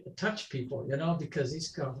touch people, because these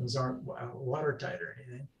coffins aren't watertight or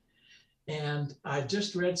anything. And I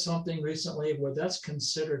just read something recently where that's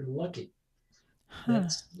considered lucky. Huh.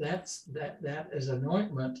 That is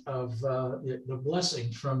anointment of the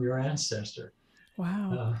blessing from your ancestor.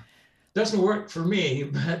 Wow. Doesn't work for me,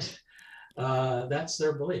 but that's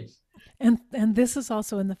their belief. And this is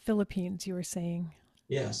also in the Philippines, you were saying.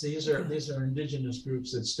 Yes, Yeah. these are indigenous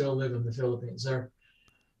groups that still live in the Philippines.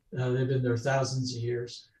 They've been there thousands of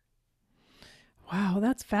years. Wow,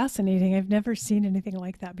 that's fascinating. I've never seen anything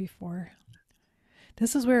like that before.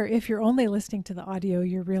 This is where if you're only listening to the audio,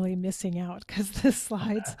 you're really missing out because the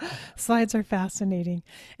slides are fascinating.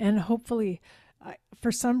 And hopefully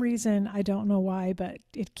for some reason, I don't know why, but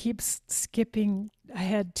it keeps skipping. I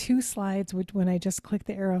had 2 slides when I just click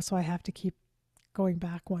the arrow, so I have to keep going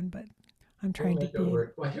back one, but I'm We'll trying to make it be.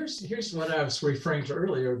 work. Well, here's what I was referring to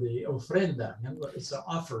earlier, the ofrenda. It's an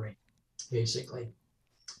offering, basically.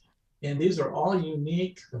 And these are all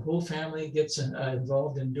unique. The whole family gets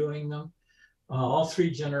involved in doing them. All 3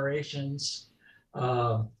 generations.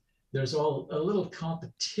 Uh, there's a little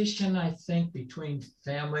competition, I think, between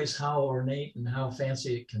families, how ornate and how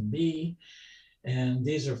fancy it can be. And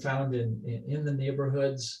these are found in the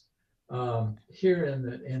neighborhoods. Here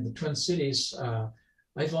in the Twin Cities,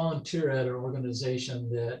 I volunteer at an organization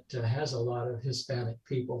that has a lot of Hispanic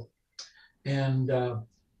people. And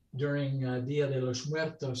during Dia de los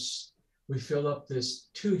Muertos, we fill up this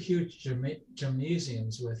 2 huge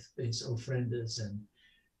gymnasiums with these ofrendas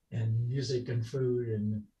and music and food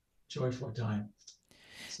and joyful time.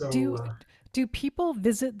 Do So do people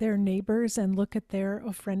visit their neighbors and look at their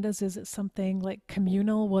ofrendas? Is it something like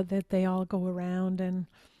communal, that they all go around and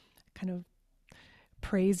kind of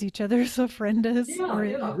praise each other's ofrendas? yeah, Or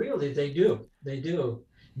yeah, really, they do. They do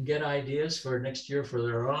get ideas for next year for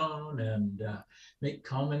their own and make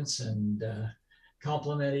comments and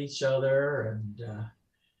compliment each other. And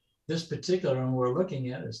this particular one we're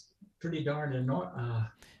looking at is pretty darn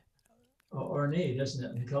ornate, isn't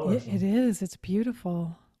it, and it colorful. is. It's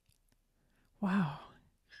beautiful. Wow.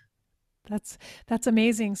 That's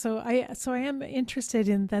amazing. So I am interested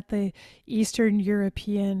in that the Eastern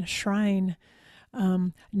European shrine,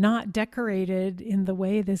 not decorated in the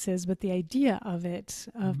way this is, but the idea of it,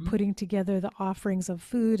 of Mhm. putting together the offerings of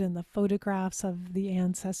food and the photographs of the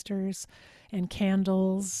ancestors and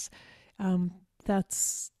candles. Um,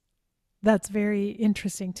 that's that's very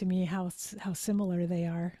interesting to me how similar they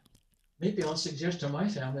are. Maybe I'll suggest to my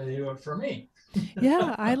family they do it for me.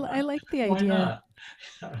 Yeah, I like the Why idea. not?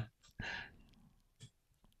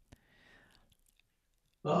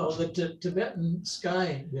 The Tibetan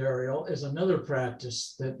sky burial is another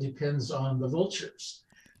practice that depends on the vultures.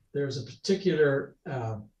 There's a particular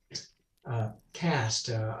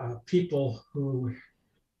caste, people who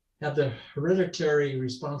have the hereditary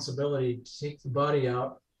responsibility to take the body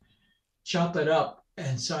out, chop it up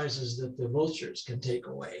in sizes that the vultures can take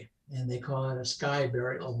away. And they call it a sky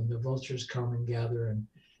burial when the vultures come and gather and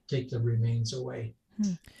take the remains away.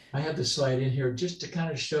 Hmm. I have the slide in here just to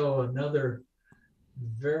kind of show another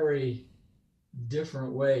very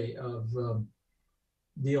different way of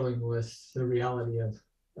dealing with the reality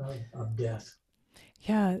of death.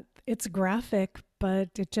 Yeah, it's graphic, but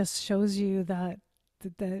it just shows you that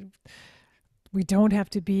we don't have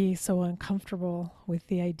to be so uncomfortable with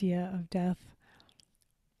the idea of death.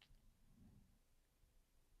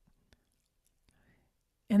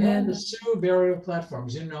 And And the then, Sioux burial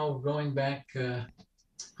platforms, going back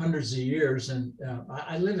hundreds of years, and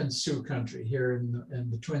I live in Sioux country here in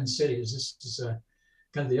the Twin Cities. This is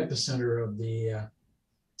kind of the epicenter of the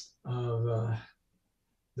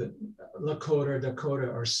Lakota, Dakota,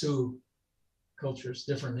 or Sioux cultures,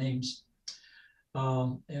 different names.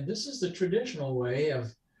 And this is the traditional way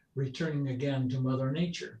of returning again to Mother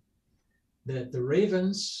Nature. That the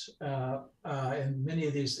ravens in many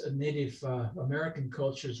of these Native American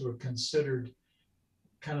cultures were considered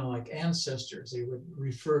kind of like ancestors. They would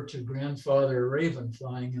refer to grandfather raven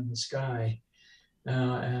flying in the sky.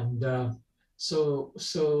 And so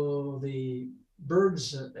the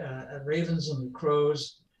birds, ravens and the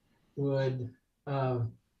crows would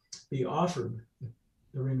be offered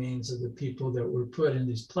the remains of the people that were put in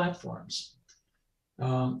these platforms.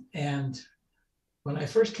 And when I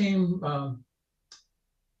first came,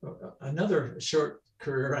 another short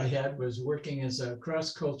career I had was working as a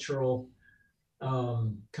cross-cultural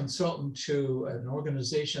consultant to an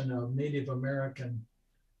organization of Native American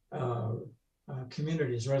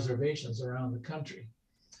communities, reservations around the country.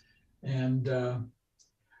 And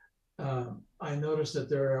I noticed that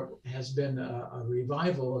there has been a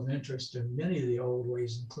revival of interest in many of the old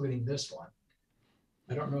ways, including this one.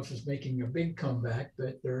 I don't know if it's making a big comeback,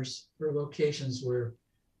 but there are locations where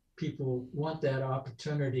people want that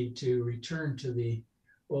opportunity to return to the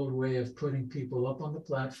old way of putting people up on the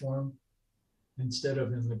platform instead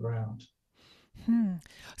of in the ground. Hmm.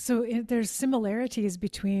 So there's similarities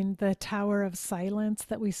between the Tower of Silence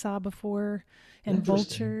that we saw before and Interesting.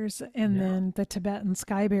 vultures, and Yeah. then the Tibetan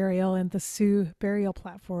sky burial and the Sioux burial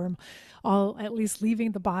platform, all at least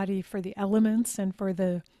leaving the body for the elements and for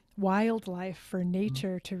the wildlife, for Mm,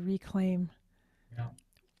 nature to reclaim. yeah.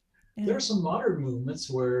 There are And some modern movements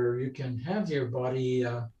where you can have your body,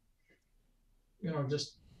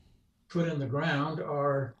 just put in the ground,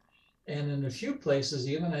 or and in a few places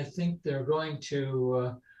even I think they're going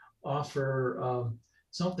to offer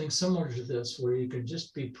something similar to this, where you can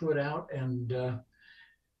just be put out, and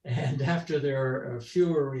after there are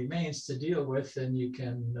fewer remains to deal with, then you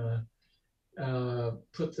can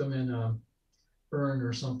put them in a urn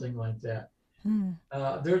or something like that. hmm.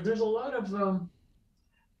 There's a lot of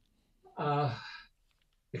uh,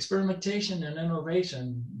 experimentation and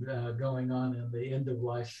innovation going on in the end of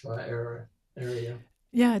life area.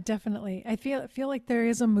 Yeah, definitely. I feel like there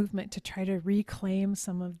is a movement to try to reclaim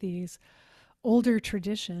some of these older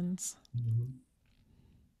traditions. Mhm.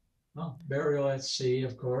 Well, burial at sea,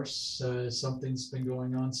 of course, something's been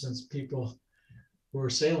going on since people were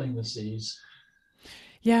sailing the seas.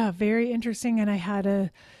 Yeah, very interesting. And I had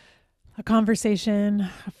a conversation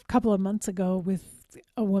a couple of months ago with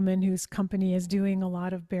a woman whose company is doing a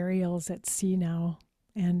lot of burials at sea now.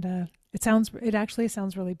 And it actually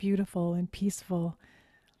sounds really beautiful and peaceful.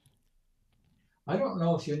 I don't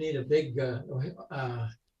know if you need a big uh,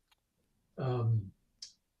 um,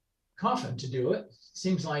 coffin to do it.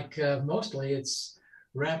 Seems like mostly it's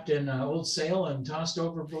wrapped in old sail and tossed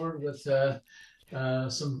overboard with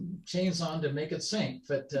some chains on to make it sink.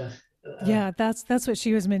 But Yeah, that's what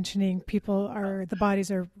she was mentioning. The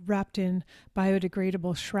bodies are wrapped in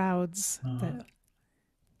biodegradable shrouds uh, that.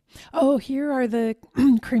 Oh, here are the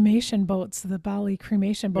cremation boats, the Bali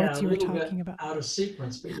cremation yeah, boats a you were little bit talking about. out of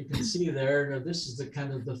sequence, but you can see there, this is the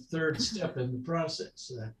kind of the third step in the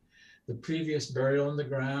process. The previous burial in the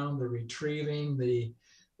ground, the retrieving, the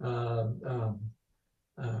uh, um,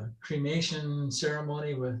 cremation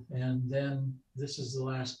ceremony and then this is the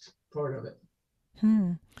last part of it.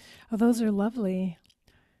 Hmm. Oh, those are lovely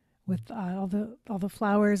with all the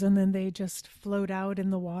flowers, and then they just float out in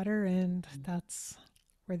the water, and that's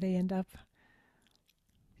where they end up.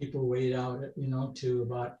 People wade out, to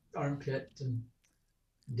about armpit and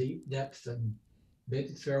deep depth and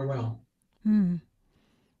bid farewell. Hmm.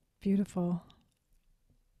 Beautiful.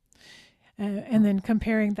 And then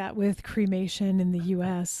comparing that with cremation in the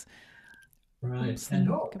U.S. Right. Oops, let And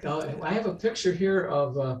me go back to that. I have a picture here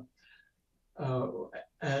of uh,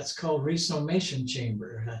 it's called resomation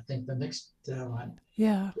chamber. I think the next one.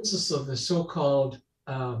 Yeah. This is the so-called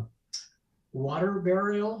water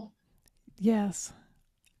burial. Yes.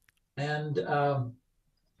 And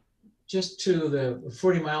just to the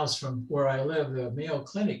 40 miles from where I live, the Mayo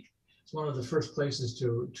Clinic is one of the first places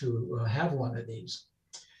to have one of these.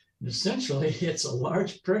 And essentially, it's a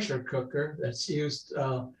large pressure cooker that's used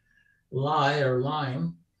lye or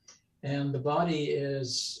lime, and the body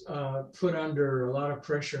is put under a lot of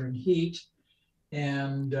pressure and heat,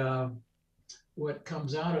 and what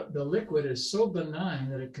comes out of the liquid is so benign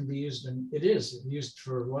that it can be used, and it is used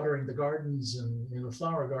for watering the gardens and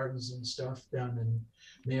flower gardens and stuff down in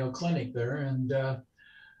Mayo Clinic there. And the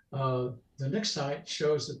next slide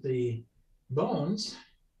shows that the bones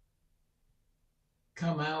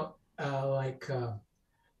come out like the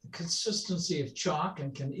consistency of chalk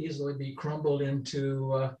and can easily be crumbled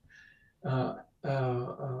into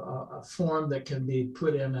a form that can be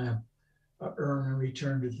put in a urn and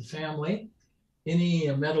returned to the family. Any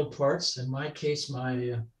metal parts, in my case,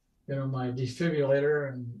 my defibrillator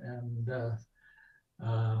and uh,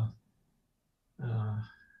 uh,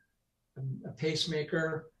 a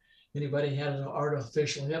pacemaker. Anybody had an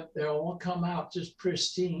artificial hip, they'll all come out just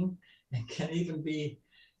pristine and can even be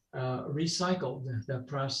recycled. That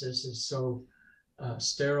process is so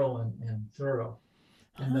sterile and thorough.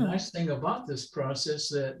 And the Huh. nice thing about this process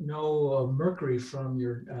that no mercury from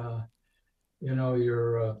your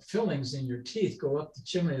fillings in your teeth go up the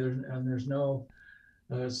chimney, and there's no.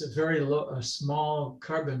 It's a very a small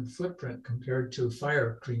carbon footprint compared to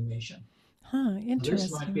fire cremation. Huh.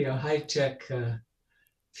 This might be Interesting. a high-tech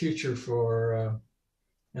future for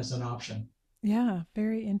as an option. Yeah.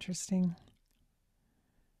 Very interesting.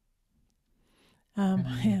 And,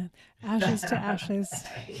 Yeah. Ashes to ashes.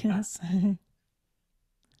 yeah. Yes.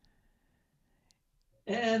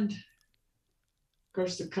 And of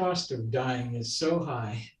course, the cost of dying is so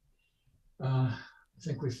high. I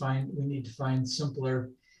think we need to find simpler,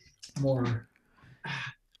 more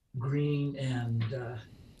green and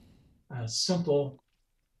simple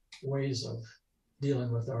ways of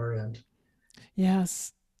dealing with our end.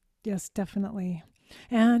 Yes. Yes, definitely.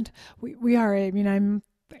 And we are, I mean, I'm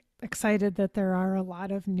excited that there are a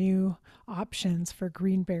lot of new options for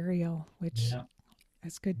green burial, which Yeah,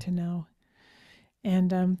 is good to know.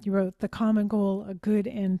 And you wrote the common goal, a good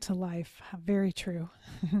end to life. Very true.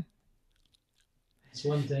 it's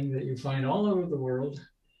one thing that you find all over the world,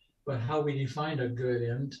 but how we define a good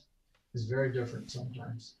end is very different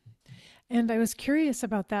sometimes. And I was curious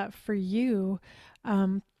about that for you,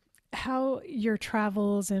 um, how your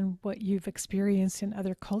travels and what you've experienced in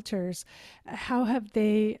other cultures, how have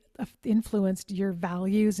they influenced your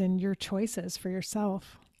values and your choices for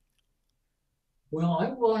yourself? Well, I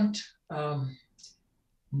want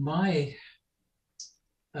my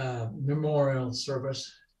memorial service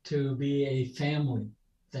to be a family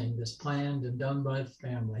thing that's planned and done by the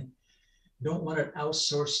family. Don't want it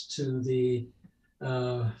outsourced to the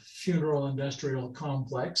funeral industrial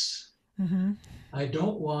complex. Mm-hmm. I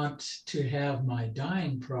don't want to have my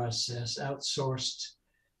dying process outsourced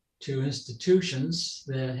to institutions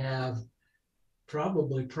that have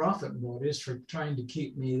probably profit motives for trying to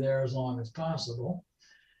keep me there as long as possible.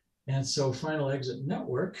 And so Final Exit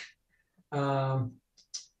Network um,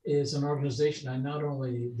 is an organization I not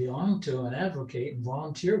only belong to and advocate and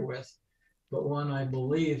volunteer with, but one I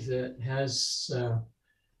believe that has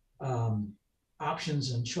um,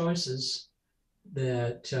 options and choices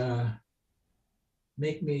that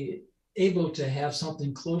make me able to have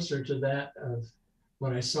something closer to that of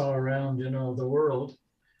what I saw around, the world,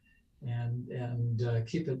 and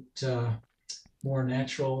keep it more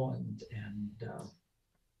natural and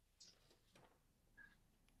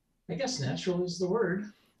I guess natural is the word.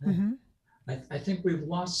 Mm-hmm. I think we've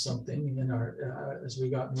lost something in our as we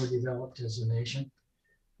got more developed as a nation,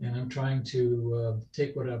 and I'm trying to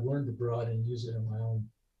take what I've learned abroad and use it in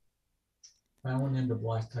my own end of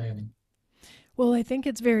life planning. Well, I think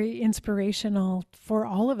it's very inspirational for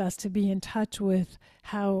all of us to be in touch with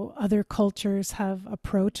how other cultures have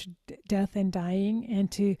approached death and dying and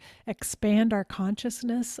to expand our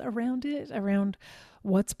consciousness around it, around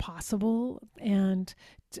what's possible, and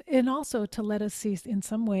also to let us see in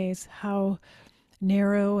some ways how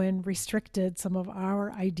narrow and restricted some of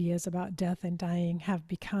our ideas about death and dying have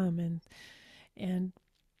become, and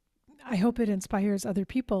I hope it inspires other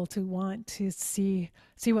people to want to see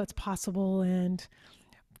what's possible and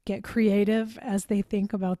get creative as they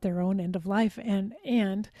think about their own end of life,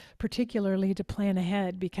 and particularly to plan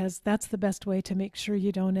ahead, because that's the best way to make sure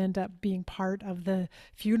you don't end up being part of the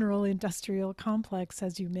funeral industrial complex,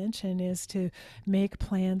 as you mentioned, is to make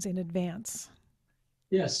plans in advance.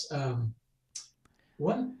 Yes,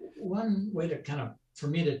 one way to kind of for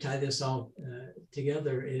me to tie this all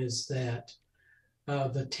together is that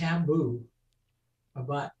the taboo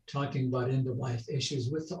about talking about end of life issues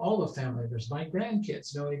with all the family members. My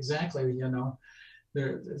grandkids know exactly,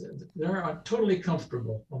 they're they're totally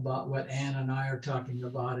comfortable about what Ann and I are talking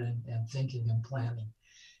about and thinking and planning.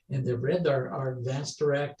 And they've read our advanced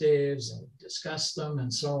directives and discussed them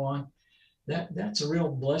and so on. That's a real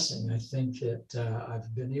blessing, I think, that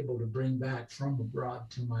I've been able to bring back from abroad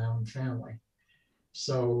to my own family.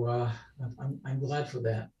 So I'm glad for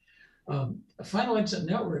that. Final Exit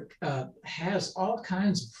Network has all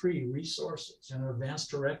kinds of free resources, an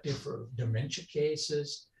advanced directive for dementia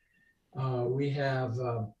cases. We have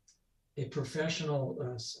a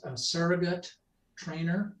professional surrogate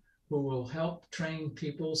trainer who will help train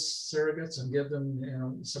people's surrogates and give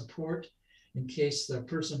them support in case the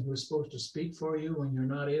person who's supposed to speak for you, when you're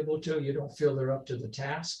not able to, you don't feel they're up to the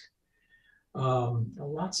task.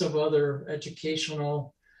 Lots of other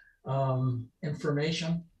educational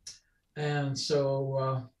information. And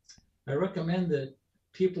so I recommend that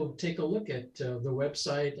people take a look at the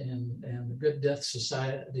website and the Good Death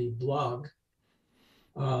Society blog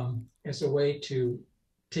as a way to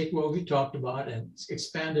take what we talked about and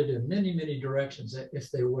expand it in many, many directions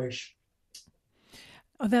if they wish.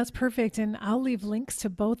 Oh, that's perfect. And I'll leave links to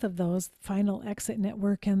both of those, Final Exit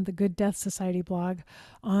Network and the Good Death Society blog,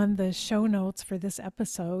 on the show notes for this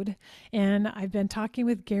episode. And I've been talking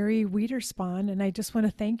with Gary Wederspahn, and I just want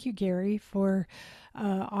to thank you, Gary, for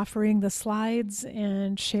offering the slides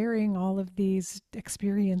and sharing all of these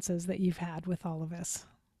experiences that you've had with all of us.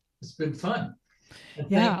 It's been fun. And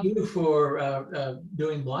thank Yeah. you for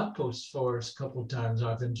doing blog posts for us a couple of times.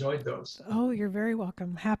 I've enjoyed those. Oh, you're very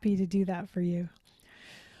welcome. Happy to do that for you.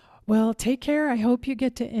 Well, take care. I hope you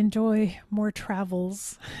get to enjoy more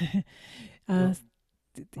travels uh,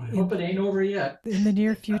 I hope it ain't over yet. in the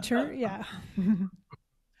near future. Yeah.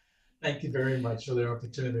 Thank you very much for the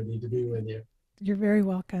opportunity to be with you. You're very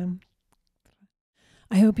welcome.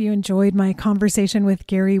 I hope you enjoyed my conversation with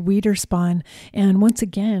Gary Wederspahn. And once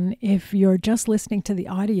again, if you're just listening to the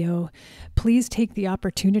audio, please take the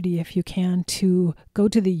opportunity, if you can, to go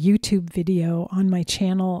to the YouTube video on my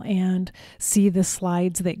channel and see the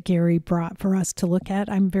slides that Gary brought for us to look at.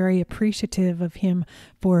 I'm very appreciative of him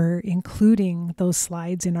for including those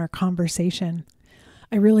slides in our conversation.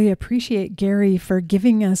 I really appreciate Gary for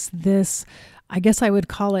giving us this, I guess I would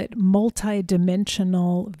call it,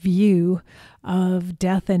 multi-dimensional view of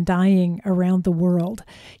death and dying around the world.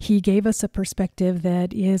 He gave us a perspective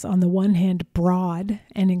that is, on the one hand, broad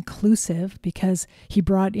and inclusive, because he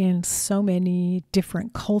brought in so many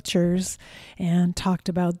different cultures and talked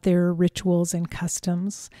about their rituals and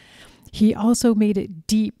customs. He also made it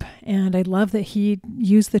deep, and I love that he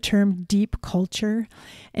used the term deep culture,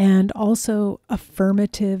 and also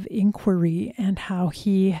affirmative inquiry, and how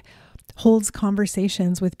he holds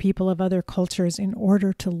conversations with people of other cultures in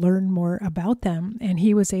order to learn more about them. And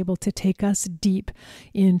he was able to take us deep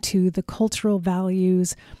into the cultural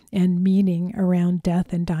values and meaning around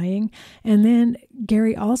death and dying. And then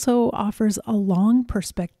Gary also offers a long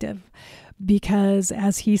perspective, because,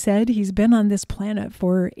 as he said, he's been on this planet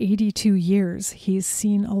for 82 years. He's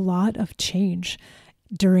seen a lot of change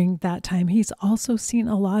during that time. He's also seen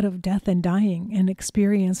a lot of death and dying and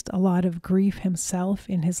experienced a lot of grief himself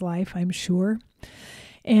in his life, I'm sure.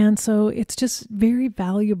 And so it's just very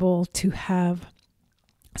valuable to have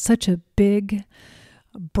such a big,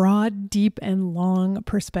 broad, deep, and long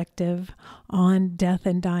perspective on death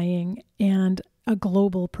and dying, and a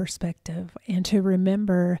global perspective, and to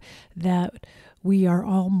remember that we are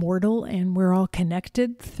all mortal and we're all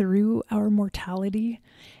connected through our mortality,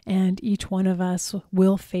 and each one of us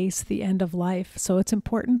will face the end of life. So it's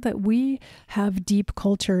important that we have deep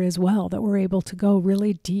culture as well, that we're able to go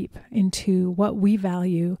really deep into what we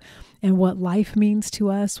value and what life means to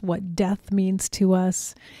us, what death means to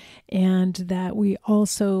us, and that we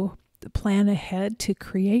also plan ahead to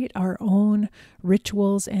create our own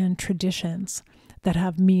rituals and traditions that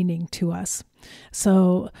have meaning to us.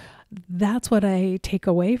 So that's what I take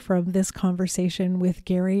away from this conversation with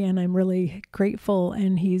Gary, and I'm really grateful,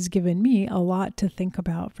 and he's given me a lot to think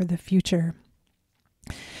about for the future.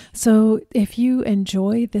 So if you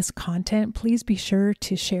enjoy this content, please be sure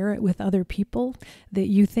to share it with other people that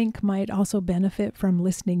you think might also benefit from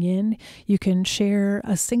listening in. You can share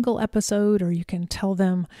a single episode, or you can tell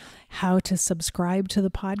them how to subscribe to the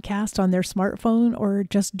podcast on their smartphone, or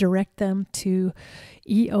just direct them to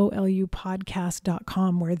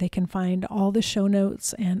EOLUpodcast.com, where they can find all the show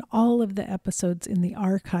notes and all of the episodes in the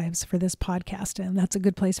archives for this podcast. And that's a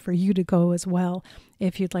good place for you to go as well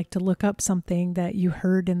if you'd like to look up something that you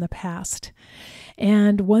heard in the past.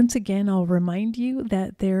 And once again, I'll remind you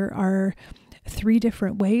that there are 3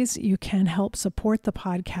 different ways you can help support the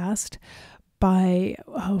podcast.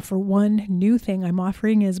 For one, new thing I'm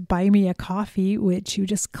offering is Buy Me a Coffee, which you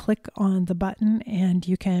just click on the button and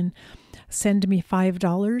you can send me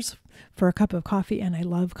 $5 for a cup of coffee, and I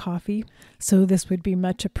love coffee, so this would be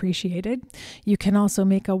much appreciated. You can also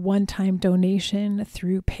make a one-time donation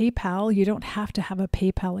through PayPal. You don't have to have a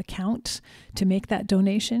PayPal account to make that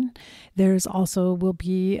donation. There's also will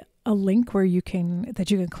be a link where you can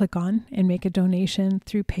click on and make a donation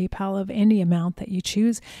through PayPal of any amount that you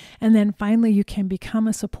choose. And then finally, you can become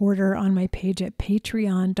a supporter on my page at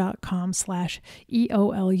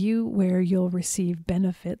patreon.com/EOLU, where you'll receive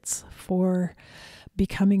benefits for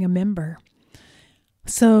becoming a member.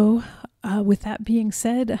 So with that being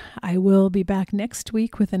said, I will be back next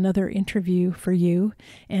week with another interview for you.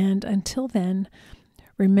 And until then,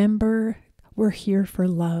 remember, we're here for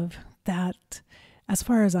love. That, as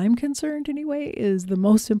far as I'm concerned anyway, is the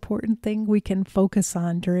most important thing we can focus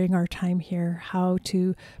on during our time here, how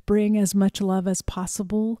to bring as much love as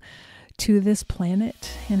possible to this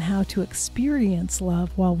planet and how to experience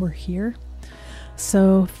love while we're here.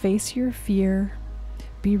 So face your fear,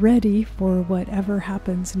 be ready for whatever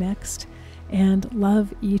happens next, and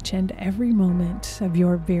love each and every moment of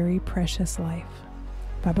your very precious life.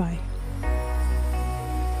 Bye-bye.